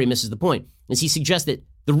 and this is where he misses the point, is he suggests that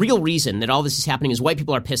the real reason that all this is happening is white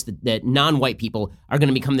people are pissed that non-white people are going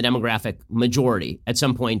to become the demographic majority at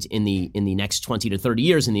some point in the next 20 to 30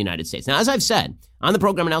 years in the United States. Now, as I've said on the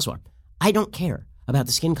program and elsewhere, I don't care about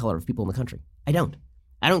the skin color of people in the country. I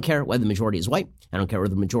don't care whether the majority is white. I don't care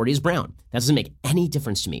whether the majority is brown. That doesn't make any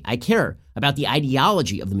difference to me. I care about the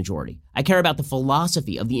ideology of the majority. I care about the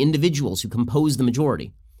philosophy of the individuals who compose the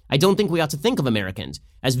majority. I don't think we ought to think of Americans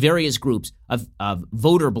as various groups of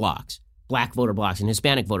voter blocks, black voter blocks and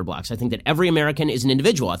Hispanic voter blocks. I think that every American is an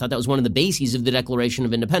individual. I thought that was one of the bases of the Declaration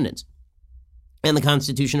of Independence and the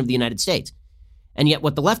Constitution of the United States. And yet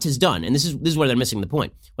what the left has done, and this is where they're missing the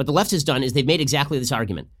point, what the left has done is they've made exactly this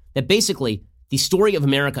argument, that basically the story of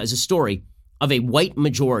America is a story of a white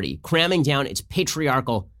majority cramming down its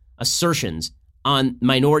patriarchal assertions on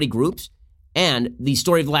minority groups. And the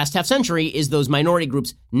story of the last half century is those minority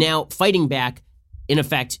groups now fighting back, in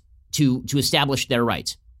effect, to establish their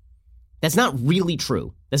rights. That's not really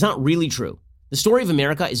true. That's not really true. The story of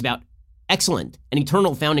America is about excellent and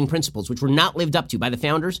eternal founding principles, which were not lived up to by the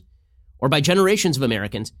founders or by generations of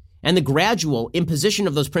Americans, and the gradual imposition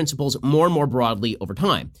of those principles more and more broadly over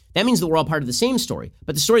time. That means that we're all part of the same story.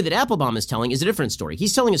 But the story that Applebaum is telling is a different story.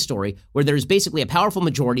 He's telling a story where there is basically a powerful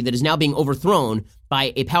majority that is now being overthrown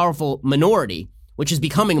by a powerful minority, which is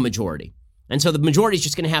becoming a majority. And so the majority is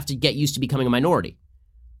just going to have to get used to becoming a minority.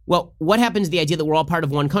 Well, what happens to the idea that we're all part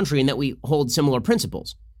of one country and that we hold similar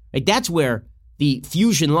principles? Right? That's where the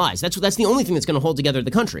fusion lies. That's the only thing that's going to hold together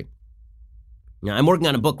the country. Now, I'm working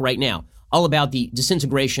on a book right now all about the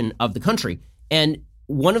disintegration of the country. And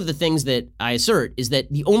one of the things that I assert is that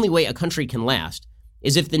the only way a country can last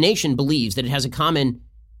is if the nation believes that it has a common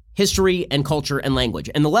history and culture and language.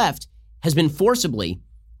 And the left has been forcibly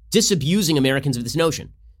disabusing Americans of this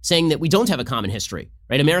notion, saying that we don't have a common history,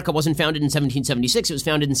 right? America wasn't founded in 1776, it was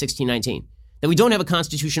founded in 1619. That we don't have a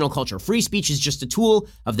constitutional culture. Free speech is just a tool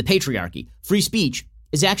of the patriarchy. Free speech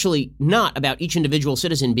is actually not about each individual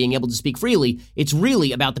citizen being able to speak freely. It's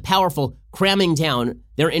really about the powerful cramming down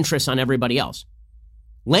their interests on everybody else.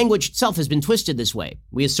 Language itself has been twisted this way.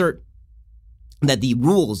 We assert that the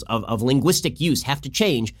rules of linguistic use have to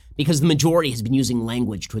change because the majority has been using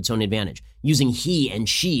language to its own advantage. Using he and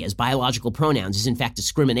she as biological pronouns is in fact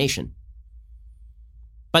discrimination.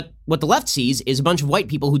 But what the left sees is a bunch of white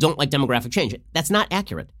people who don't like demographic change. That's not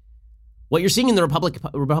accurate. What you're seeing in the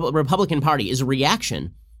Republican Party is a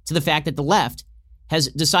reaction to the fact that the left has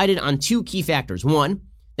decided on two key factors. One,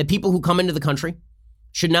 that people who come into the country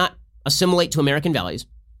should not assimilate to American values.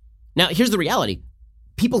 Now, here's the reality.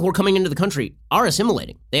 People who are coming into the country are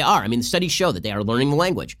assimilating. They are. I mean, the studies show that they are learning the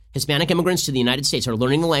language. Hispanic immigrants to the United States are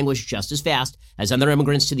learning the language just as fast as other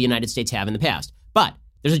immigrants to the United States have in the past. But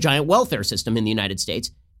there's a giant welfare system in the United States,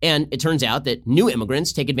 and it turns out that new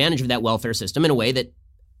immigrants take advantage of that welfare system in a way that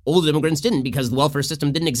old immigrants didn't, because the welfare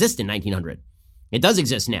system didn't exist in 1900. It does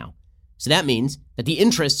exist now. So that means that the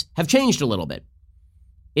interests have changed a little bit.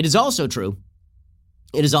 It is also true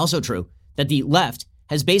that the left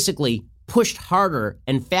has basically pushed harder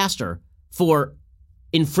and faster for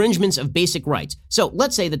infringements of basic rights. So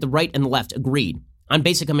let's say that the right and the left agreed on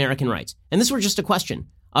basic American rights, and this were just a question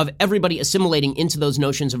of everybody assimilating into those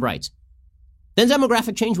notions of rights. Then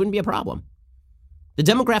demographic change wouldn't be a problem. The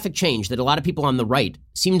demographic change that a lot of people on the right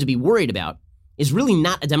seem to be worried about is really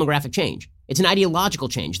not a demographic change. It's an ideological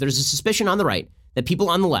change. There's a suspicion on the right that people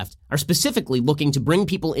on the left are specifically looking to bring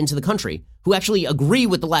people into the country who actually agree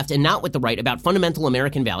with the left and not with the right about fundamental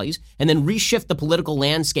American values, and then reshift the political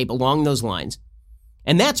landscape along those lines.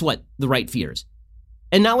 And that's what the right fears.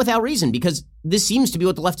 And not without reason, because this seems to be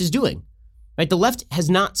what the left is doing. Right? The left has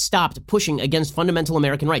not stopped pushing against fundamental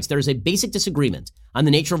American rights. There is a basic disagreement on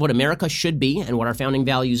the nature of what America should be and what our founding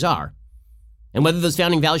values are, and whether those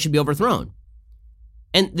founding values should be overthrown.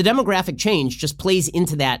 And the demographic change just plays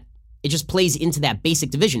into that. It just plays into that basic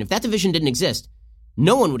division. If that division didn't exist,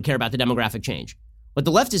 no one would care about the demographic change. What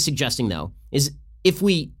the left is suggesting, though, is if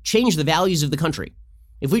we change the values of the country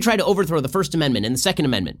if we try to overthrow the First Amendment and the Second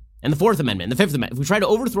Amendment and the Fourth Amendment and the Fifth Amendment, if we try to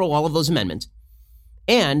overthrow all of those amendments,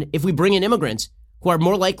 and if we bring in immigrants who are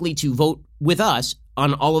more likely to vote with us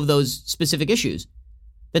on all of those specific issues,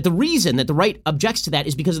 that the reason that the right objects to that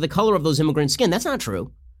is because of the color of those immigrants' skin. That's not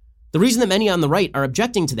true. The reason that many on the right are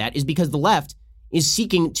objecting to that is because the left is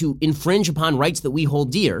seeking to infringe upon rights that we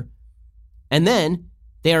hold dear, and then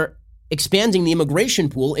they're expanding the immigration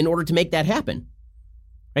pool in order to make that happen.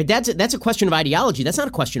 Right? That's a question of ideology. That's not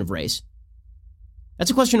a question of race.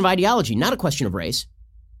 That's a question of ideology, not a question of race.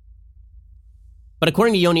 But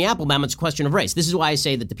according to Yoni Applebaum, it's a question of race. This is why I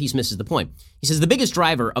say that the piece misses the point. He says the biggest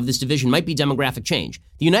driver of this division might be demographic change.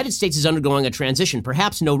 The United States is undergoing a transition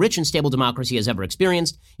perhaps no rich and stable democracy has ever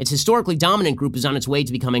experienced. Its historically dominant group is on its way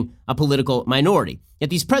to becoming a political minority.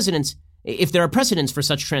 Yet these precedents, if there are precedents for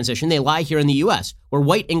such transition, they lie here in the U.S., where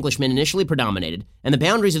white Englishmen initially predominated, and the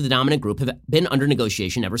boundaries of the dominant group have been under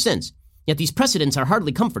negotiation ever since. Yet these precedents are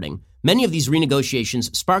hardly comforting. Many of these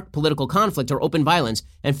renegotiations sparked political conflict or open violence,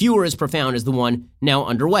 and few are as profound as the one now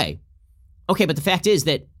underway. Okay, but the fact is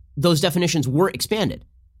that those definitions were expanded.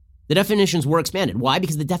 The definitions were expanded. Why?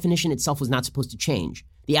 Because the definition itself was not supposed to change.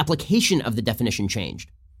 The application of the definition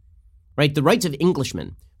changed. Right? The rights of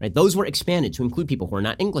Englishmen, right? Those were expanded to include people who are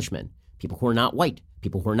not Englishmen, people who are not white,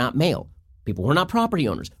 people who are not male, people who are not property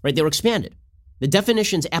owners, right? They were expanded. The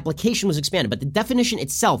definition's application was expanded, but the definition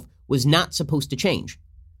itself was not supposed to change.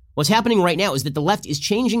 What's happening right now is that the left is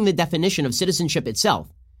changing the definition of citizenship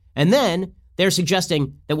itself. And then they're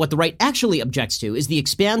suggesting that what the right actually objects to is the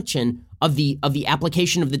expansion of the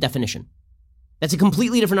application of the definition. That's a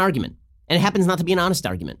completely different argument. And it happens not to be an honest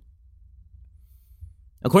argument.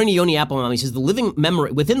 According to Yoni Applebaum, he says within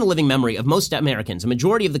the living memory of most Americans, a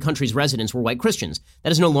majority of the country's residents were white Christians.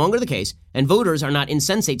 That is no longer the case, and voters are not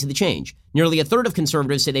insensate to the change. Nearly a third of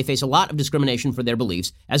conservatives say they face a lot of discrimination for their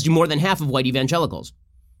beliefs, as do more than half of white evangelicals.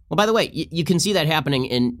 Well, by the way, you can see that happening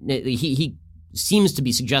he seems to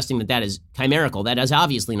be suggesting that is chimerical. That is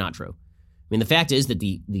obviously not true. I mean, the fact is that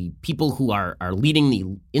the people who are leading the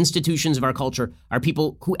institutions of our culture are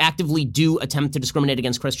people who actively do attempt to discriminate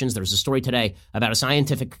against Christians. There's a story today about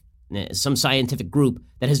some scientific group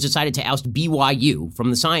that has decided to oust BYU from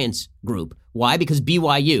the science group. Why? Because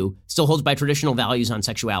BYU still holds by traditional values on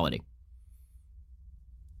sexuality.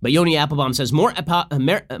 But Yoni Applebaum says more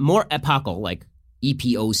epochal, like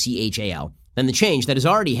EPOCHAL, than the change that has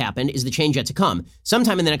already happened is the change yet to come.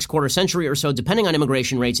 Sometime in the next quarter century or so, depending on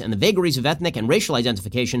immigration rates and the vagaries of ethnic and racial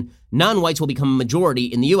identification, non-whites will become a majority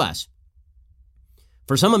in the U.S.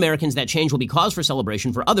 For some Americans, that change will be cause for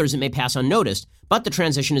celebration. For others, it may pass unnoticed. But the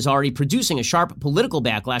transition is already producing a sharp political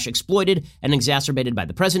backlash exploited and exacerbated by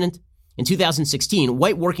the president. In 2016,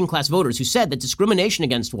 white working-class voters who said that discrimination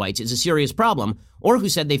against whites is a serious problem, or who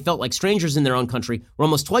said they felt like strangers in their own country, were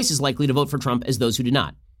almost twice as likely to vote for Trump as those who did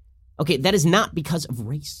not. Okay, that is not because of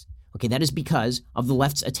race. Okay, that is because of the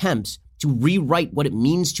left's attempts to rewrite what it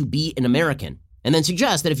means to be an American, and then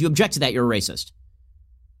suggest that if you object to that, you're a racist.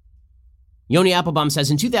 Yoni Applebaum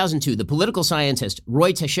says in 2002, the political scientist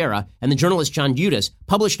Roy Teixeira and the journalist John Udis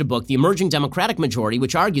published a book, The Emerging Democratic Majority,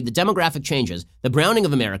 which argued that demographic changes, the browning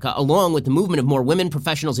of America, along with the movement of more women,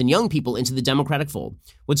 professionals, and young people into the Democratic fold,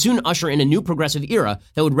 would soon usher in a new progressive era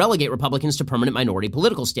that would relegate Republicans to permanent minority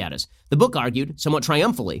political status. The book argued, somewhat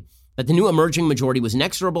triumphantly, that the new emerging majority was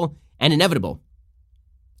inexorable and inevitable.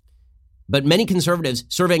 But many conservatives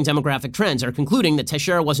surveying demographic trends are concluding that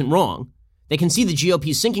Teixeira wasn't wrong. They can see the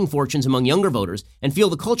GOP's sinking fortunes among younger voters and feel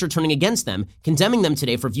the culture turning against them, condemning them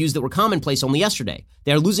today for views that were commonplace only yesterday.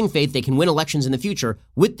 They are losing faith they can win elections in the future.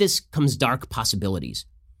 With this comes dark possibilities.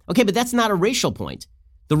 Okay, but that's not a racial point.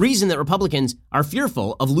 The reason that Republicans are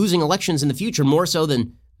fearful of losing elections in the future more so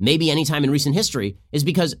than maybe any time in recent history is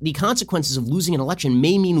because the consequences of losing an election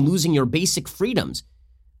may mean losing your basic freedoms.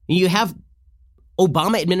 You have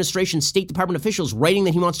Obama administration State Department officials writing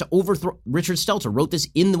that he wants to overthrow. Richard Stelter wrote this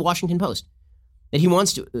in the Washington Post. That he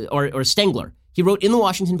wants to, or Stengler, he wrote in the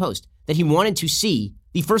Washington Post that he wanted to see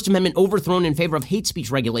the First Amendment overthrown in favor of hate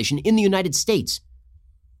speech regulation in the United States.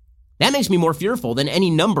 That makes me more fearful than any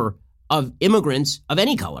number of immigrants of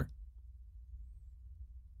any color.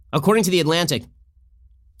 According to The Atlantic,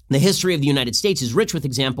 the history of the United States is rich with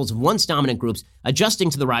examples of once dominant groups adjusting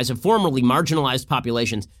to the rise of formerly marginalized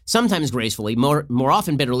populations, sometimes gracefully, more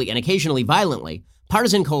often bitterly, and occasionally violently.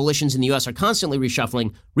 Partisan coalitions in the U.S. are constantly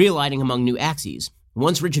reshuffling, realigning among new axes.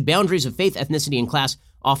 Once rigid boundaries of faith, ethnicity, and class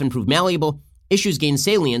often prove malleable, issues gain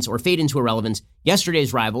salience or fade into irrelevance.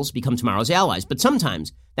 Yesterday's rivals become tomorrow's allies. But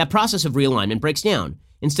sometimes that process of realignment breaks down.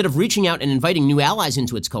 Instead of reaching out and inviting new allies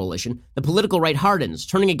into its coalition, the political right hardens,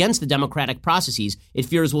 turning against the democratic processes it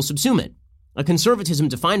fears will subsume it. A conservatism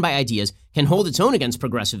defined by ideas can hold its own against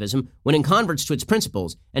progressivism when in converts to its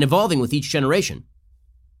principles and evolving with each generation.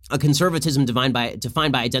 A conservatism defined by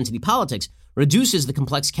identity politics reduces the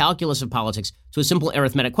complex calculus of politics to a simple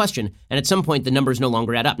arithmetic question, and at some point the numbers no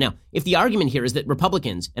longer add up. Now, if the argument here is that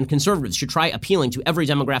Republicans and conservatives should try appealing to every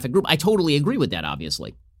demographic group, I totally agree with that,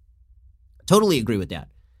 obviously. Totally agree with that.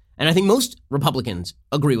 And I think most Republicans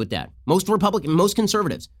agree with that. Most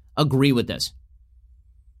conservatives agree with this.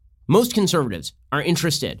 Most conservatives are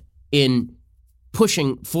interested in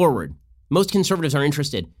pushing forward. Most conservatives are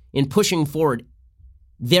interested in pushing forward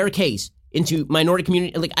their case into minority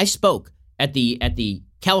community. Like, I spoke at the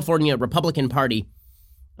California Republican Party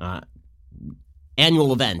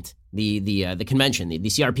annual event, the convention, the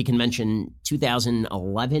CRP convention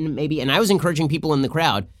 2011 maybe, and I was encouraging people in the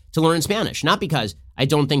crowd to learn Spanish, not because I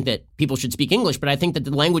don't think that people should speak English, but I think that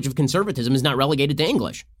the language of conservatism is not relegated to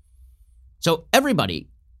English. So everybody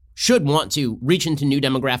should want to reach into new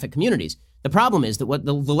demographic communities. The problem is that what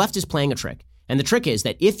the left is playing a trick. And the trick is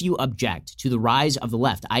that if you object to the rise of the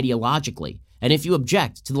left ideologically, and if you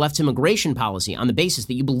object to the left's immigration policy on the basis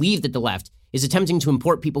that you believe that the left is attempting to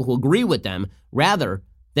import people who agree with them rather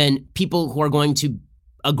than people who are going to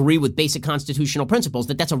agree with basic constitutional principles,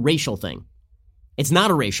 that's a racial thing. It's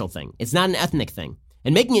not a racial thing. It's not an ethnic thing.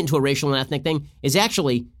 And making it into a racial and ethnic thing is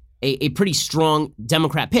actually a pretty strong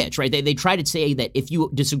Democrat pitch, right? They try to say that if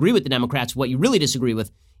you disagree with the Democrats, what you really disagree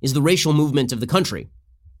with is the racial movement of the country.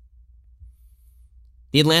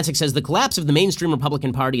 The Atlantic says the collapse of the mainstream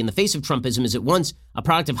Republican Party in the face of Trumpism is at once a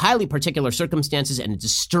product of highly particular circumstances and a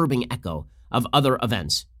disturbing echo of other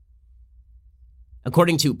events.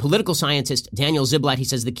 According to political scientist Daniel Ziblatt, he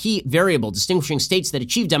says the key variable distinguishing states that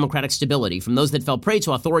achieved democratic stability from those that fell prey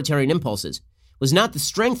to authoritarian impulses was not the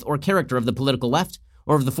strength or character of the political left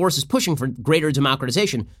or of the forces pushing for greater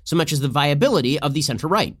democratization so much as the viability of the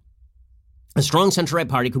center-right. A strong center-right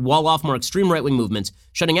party could wall off more extreme right-wing movements,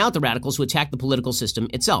 shutting out the radicals who attack the political system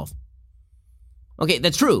itself. Okay,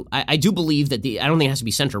 that's true. I do believe that I don't think it has to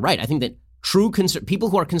be center-right. I think that true people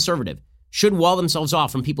who are conservative should wall themselves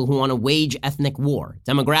off from people who want to wage ethnic war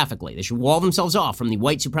demographically. They should wall themselves off from the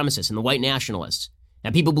white supremacists and the white nationalists.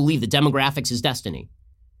 And people believe that demographics is destiny.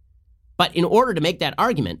 But in order to make that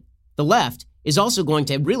argument, the left is also going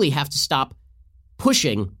to really have to stop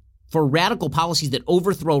pushing for radical policies that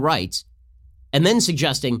overthrow rights and then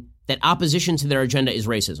suggesting that opposition to their agenda is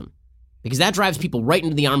racism, because that drives people right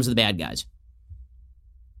into the arms of the bad guys.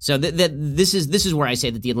 So this is where I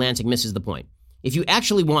say that the Atlantic misses the point. If you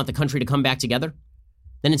actually want the country to come back together,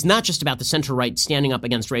 then it's not just about the center-right standing up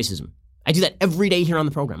against racism. I do that every day here on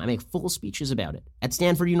the program. I make full speeches about it at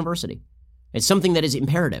Stanford University. It's something that is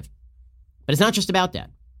imperative. But it's not just about that.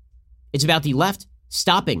 It's about the left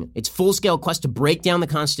stopping its full-scale quest to break down the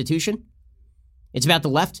Constitution. It's about the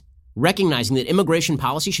left recognizing that immigration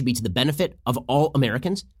policy should be to the benefit of all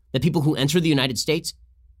Americans, that people who enter the United States,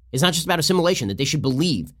 it's not just about assimilation, that they should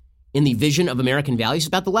believe in the vision of American values. It's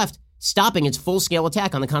about the left stopping its full-scale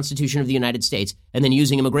attack on the Constitution of the United States and then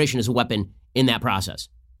using immigration as a weapon in that process.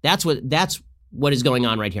 That's what is going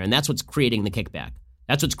on right here, and that's what's creating the kickback.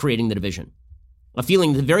 That's what's creating the division. A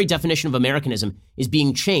feeling the very definition of Americanism is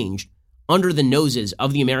being changed under the noses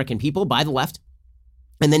of the American people by the left,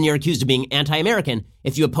 and then you're accused of being anti-American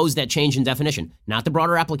if you oppose that change in definition, not the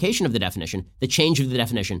broader application of the definition, the change of the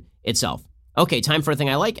definition itself. Okay, time for a thing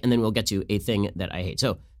I like, and then we'll get to a thing that I hate.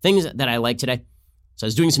 So, things that I like today. So I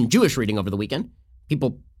was doing some Jewish reading over the weekend.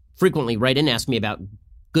 People frequently write in and ask me about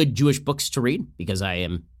good Jewish books to read, because I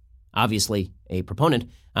am obviously a proponent.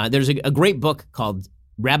 There's a great book called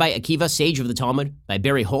Rabbi Akiva, Sage of the Talmud, by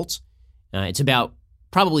Barry Holtz. It's about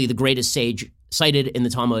probably the greatest sage cited in the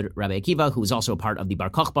Talmud, Rabbi Akiva, who was also a part of the Bar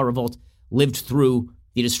Kokhba revolt, lived through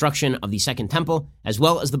the destruction of the Second Temple, as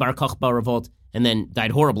well as the Bar Kokhba revolt, and then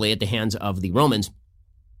died horribly at the hands of the Romans.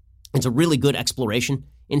 It's a really good exploration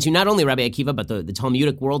into not only Rabbi Akiva, but the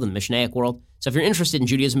Talmudic world and the Mishnaic world. So if you're interested in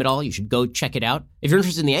Judaism at all, you should go check it out. If you're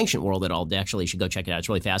interested in the ancient world at all, actually, you should go check it out. It's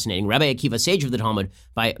really fascinating. Rabbi Akiva, Sage of the Talmud,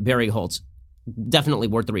 by Barry Holtz. Definitely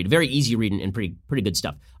worth the read. Very easy reading and pretty good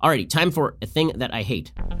stuff. Alrighty, time for a thing that I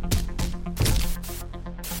hate.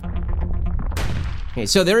 Okay,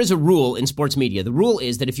 so there is a rule in sports media. The rule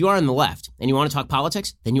is that if you are on the left and you want to talk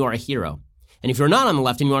politics, then you are a hero. And if you're not on the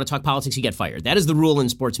left and you want to talk politics, you get fired. That is the rule in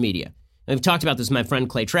sports media. And I've talked about this with my friend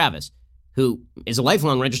Clay Travis, who is a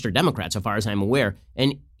lifelong registered Democrat, so far as I'm aware.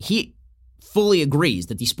 And he fully agrees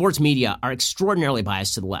that the sports media are extraordinarily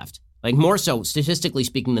biased to the left. Like more so, statistically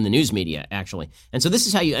speaking, than the news media, actually. And so this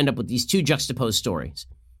is how you end up with these two juxtaposed stories.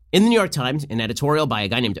 In the New York Times, an editorial by a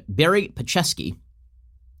guy named Barry Pachesky,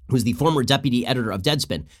 who's the former deputy editor of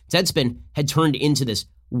Deadspin. Deadspin had turned into this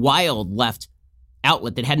wild left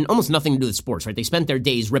outlet that had almost nothing to do with sports, right? They spent their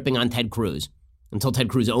days ripping on Ted Cruz until Ted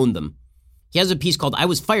Cruz owned them. He has a piece called "I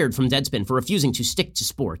Was Fired from Deadspin for Refusing to Stick to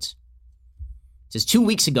Sports." It says, 2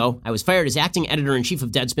 weeks ago, I was fired as acting editor-in-chief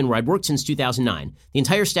of Deadspin, where I'd worked since 2009. The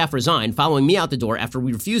entire staff resigned, following me out the door after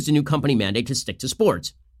we refused a new company mandate to stick to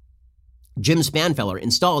sports. Jim Spanfeller,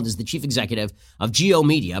 installed as the chief executive of Geo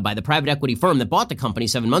Media by the private equity firm that bought the company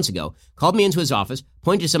 7 months ago, called me into his office,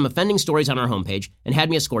 pointed to some offending stories on our homepage, and had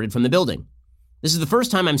me escorted from the building. This is the first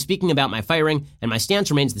time I'm speaking about my firing, and my stance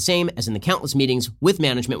remains the same as in the countless meetings with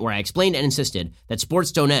management where I explained and insisted that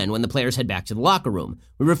sports don't end when the players head back to the locker room.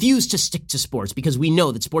 We refuse to stick to sports because we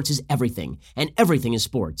know that sports is everything, and everything is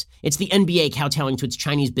sports. It's the NBA kowtowing to its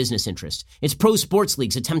Chinese business interests. It's pro sports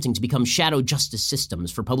leagues attempting to become shadow justice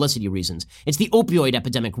systems for publicity reasons. It's the opioid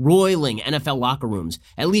epidemic roiling NFL locker rooms,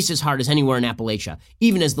 at least as hard as anywhere in Appalachia,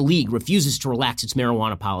 even as the league refuses to relax its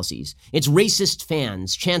marijuana policies. It's racist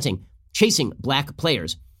fans chasing black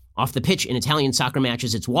players off the pitch in Italian soccer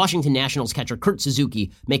matches. It's Washington Nationals catcher Kurt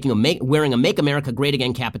Suzuki wearing a Make America Great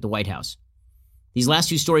Again cap at the White House. These last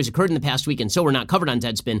two stories occurred in the past week and so were not covered on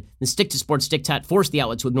Deadspin. The Stick to Sports diktat forced the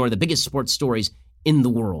outlet to ignore the biggest sports stories in the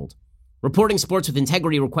world. Reporting sports with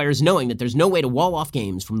integrity requires knowing that there's no way to wall off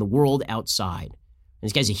games from the world outside. And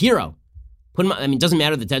this guy's a hero. It doesn't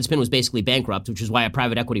matter that Deadspin was basically bankrupt, which is why a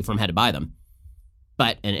private equity firm had to buy them,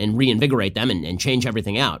 and reinvigorate them and change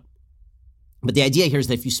everything out. But the idea here is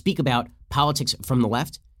that if you speak about politics from the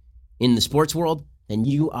left in the sports world, then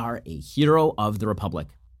you are a hero of the Republic.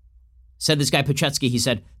 Said this guy Pachetsky, he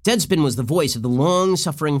said, Deadspin was the voice of the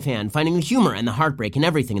long-suffering fan, finding the humor and the heartbreak in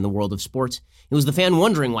everything in the world of sports. It was the fan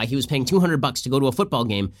wondering why he was paying $200 to go to a football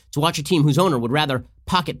game to watch a team whose owner would rather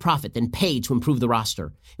pocket profit than pay to improve the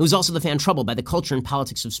roster. It was also the fan troubled by the culture and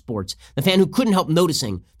politics of sports, the fan who couldn't help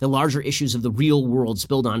noticing the larger issues of the real world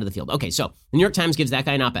spilled onto the field. Okay, so the New York Times gives that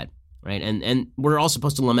guy an op-ed. Right, and we're all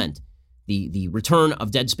supposed to lament the return of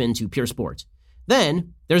Deadspin to pure sports.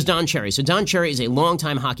 Then there's Don Cherry. So Don Cherry is a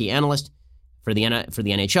longtime hockey analyst for the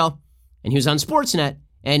NHL, and he was on Sportsnet,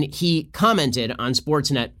 and he commented on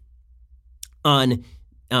Sportsnet on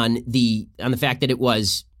the fact that it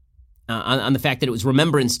was on the fact that it was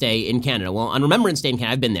Remembrance Day in Canada. Well, on Remembrance Day in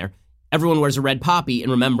Canada, I've been there. Everyone wears a red poppy in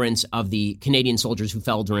remembrance of the Canadian soldiers who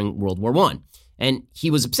fell during World War I. And he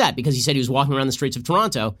was upset because he said he was walking around the streets of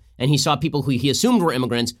Toronto and he saw people who he assumed were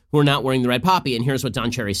immigrants who were not wearing the red poppy. And here's what Don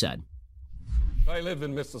Cherry said. I live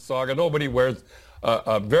in Mississauga. Nobody wears,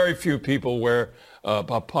 very few people wear a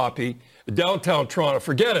poppy. Downtown Toronto,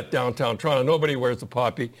 forget it, downtown Toronto, nobody wears a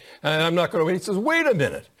poppy. And I'm not going to, he says, wait a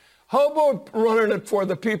minute. How about running it for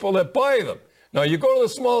the people that buy them? Now, you go to the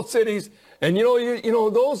small cities, and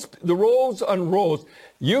the rows on rows,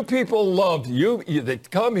 you people love, they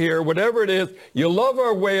come here, whatever it is, you love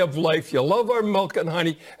our way of life, you love our milk and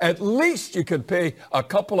honey, at least you could pay a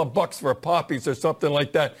couple of bucks for poppies or something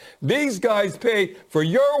like that. These guys pay for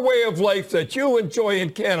your way of life that you enjoy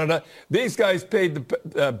in Canada. These guys paid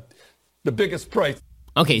the biggest price.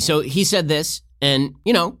 Okay, so he said this, and,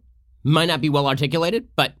 might not be well articulated,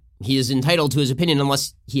 but he is entitled to his opinion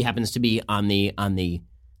unless he happens to be on the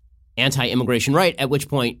anti-immigration right, at which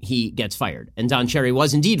point he gets fired. And Don Cherry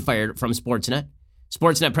was indeed fired from Sportsnet.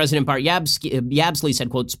 Sportsnet President Bart Yabsley said,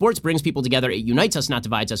 quote, sports brings people together. It unites us, not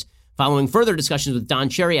divides us. Following further discussions with Don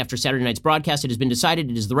Cherry after Saturday night's broadcast, it has been decided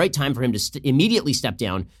it is the right time for him to immediately step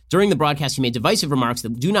down. During the broadcast, he made divisive remarks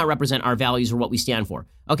that do not represent our values or what we stand for.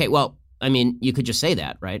 Okay, well, you could just say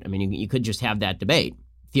that, right? You could just have that debate,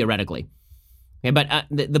 theoretically. Okay, but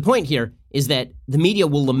the point here is that the media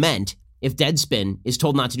will lament if Deadspin is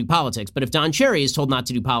told not to do politics, but if Don Cherry is told not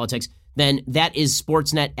to do politics, then that is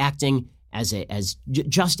Sportsnet acting as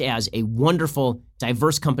a wonderful,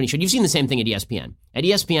 diverse company should. You've seen the same thing at ESPN. At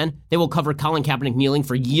ESPN, they will cover Colin Kaepernick kneeling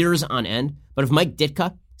for years on end, but if Mike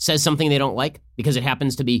Ditka says something they don't like because it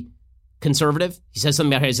happens to be conservative, he says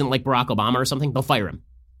something about how he doesn't like Barack Obama or something, they'll fire him,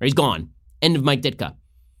 or he's gone. End of Mike Ditka.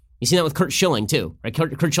 You see that with Curt Schilling, too, right?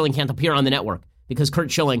 Curt Schilling can't appear on the network because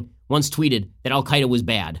Curt Schilling once tweeted that Al-Qaeda was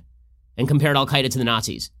bad and compared Al-Qaeda to the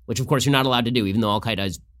Nazis, which, of course, you're not allowed to do, even though Al-Qaeda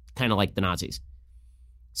is kind of like the Nazis.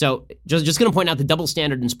 So just going to point out the double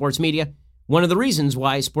standard in sports media. One of the reasons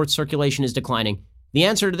why sports circulation is declining, the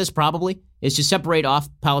answer to this probably is to separate off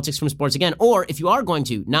politics from sports again. Or if you are going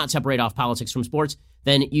to not separate off politics from sports,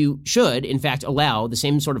 then you should, in fact, allow the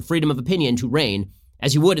same sort of freedom of opinion to reign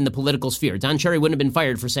as you would in the political sphere. Don Cherry wouldn't have been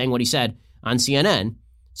fired for saying what he said on CNN.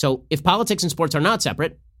 So if politics and sports are not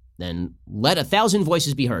separate, then let 1,000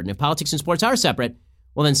 voices be heard. And if politics and sports are separate,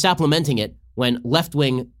 well, then stop lamenting it when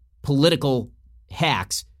left-wing political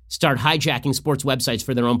hacks start hijacking sports websites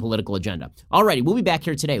for their own political agenda. Alrighty, we'll be back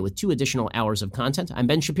here today with 2 additional hours of content. I'm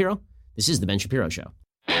Ben Shapiro. This is The Ben Shapiro Show.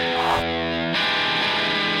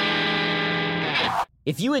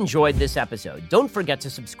 If you enjoyed this episode, don't forget to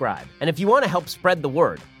subscribe. And if you want to help spread the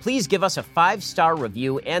word, please give us a 5-star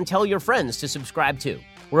review and tell your friends to subscribe too.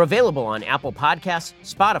 We're available on Apple Podcasts,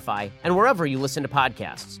 Spotify, and wherever you listen to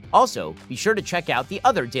podcasts. Also, be sure to check out the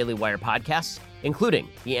other Daily Wire podcasts, including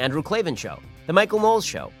The Andrew Klavan Show, The Michael Knowles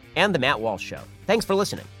Show, and The Matt Walsh Show. Thanks for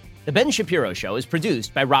listening. The Ben Shapiro Show is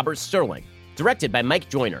produced by Robert Sterling, directed by Mike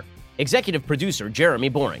Joyner, executive producer Jeremy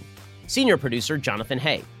Boring, senior producer Jonathan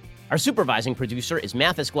Hay. Our supervising producer is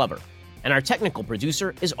Mathis Glover, and our technical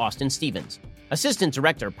producer is Austin Stevens. Assistant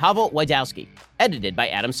director Pavel Wydowski, edited by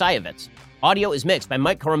Adam Sayevitz. Audio is mixed by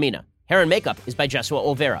Mike Coromina. Hair and makeup is by Jesua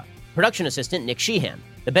Olvera. Production assistant Nick Sheehan.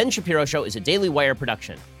 The Ben Shapiro Show is a Daily Wire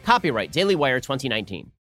production. Copyright Daily Wire 2019.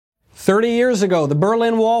 30 years ago, the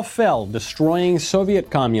Berlin Wall fell, destroying Soviet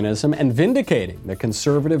communism and vindicating the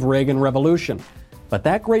conservative Reagan Revolution. But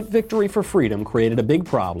that great victory for freedom created a big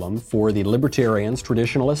problem for the libertarians,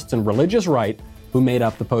 traditionalists, and religious right who made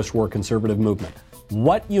up the post-war conservative movement.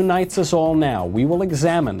 What unites us all now? We will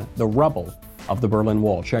examine the rubble of the Berlin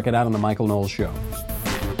Wall. Check it out on The Michael Knowles Show.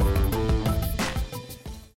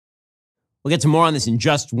 We'll get to more on this in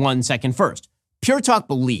just 1 second. First, Pure Talk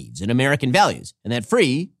believes in American values, and that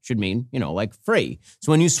free should mean, like free.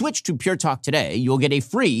 So when you switch to Pure Talk today, you'll get a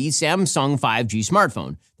free Samsung 5G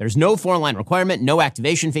smartphone. There's no 4-line requirement, no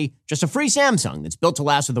activation fee, just a free Samsung that's built to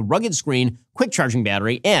last with a rugged screen, quick charging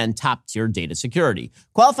battery, and top-tier data security.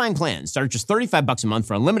 Qualifying plans start at just $35 a month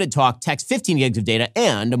for unlimited talk, text, 15 gigs of data,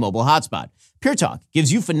 and a mobile hotspot. Pure Talk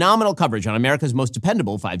gives you phenomenal coverage on America's most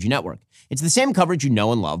dependable 5G network. It's the same coverage you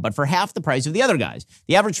know and love, but for half the price of the other guys.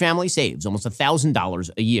 The average family saves almost $1,000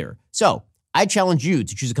 a year. So I challenge you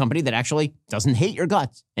to choose a company that actually doesn't hate your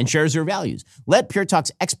guts and shares your values. Let Pure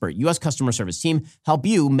Talk's expert U.S. customer service team help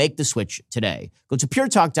you make the switch today. Go to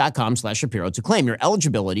puretalk.com/Shapiro to claim your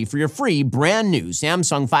eligibility for your free brand new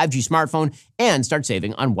Samsung 5G smartphone and start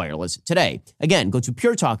saving on wireless today. Again, go to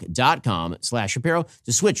puretalk.com/Shapiro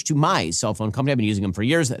to switch to my cell phone company. I've been using them for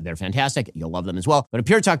years. They're fantastic. You'll love them as well. Go to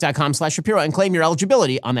puretalk.com/Shapiro and claim your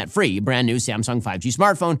eligibility on that free brand new Samsung 5G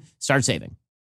smartphone. Start saving.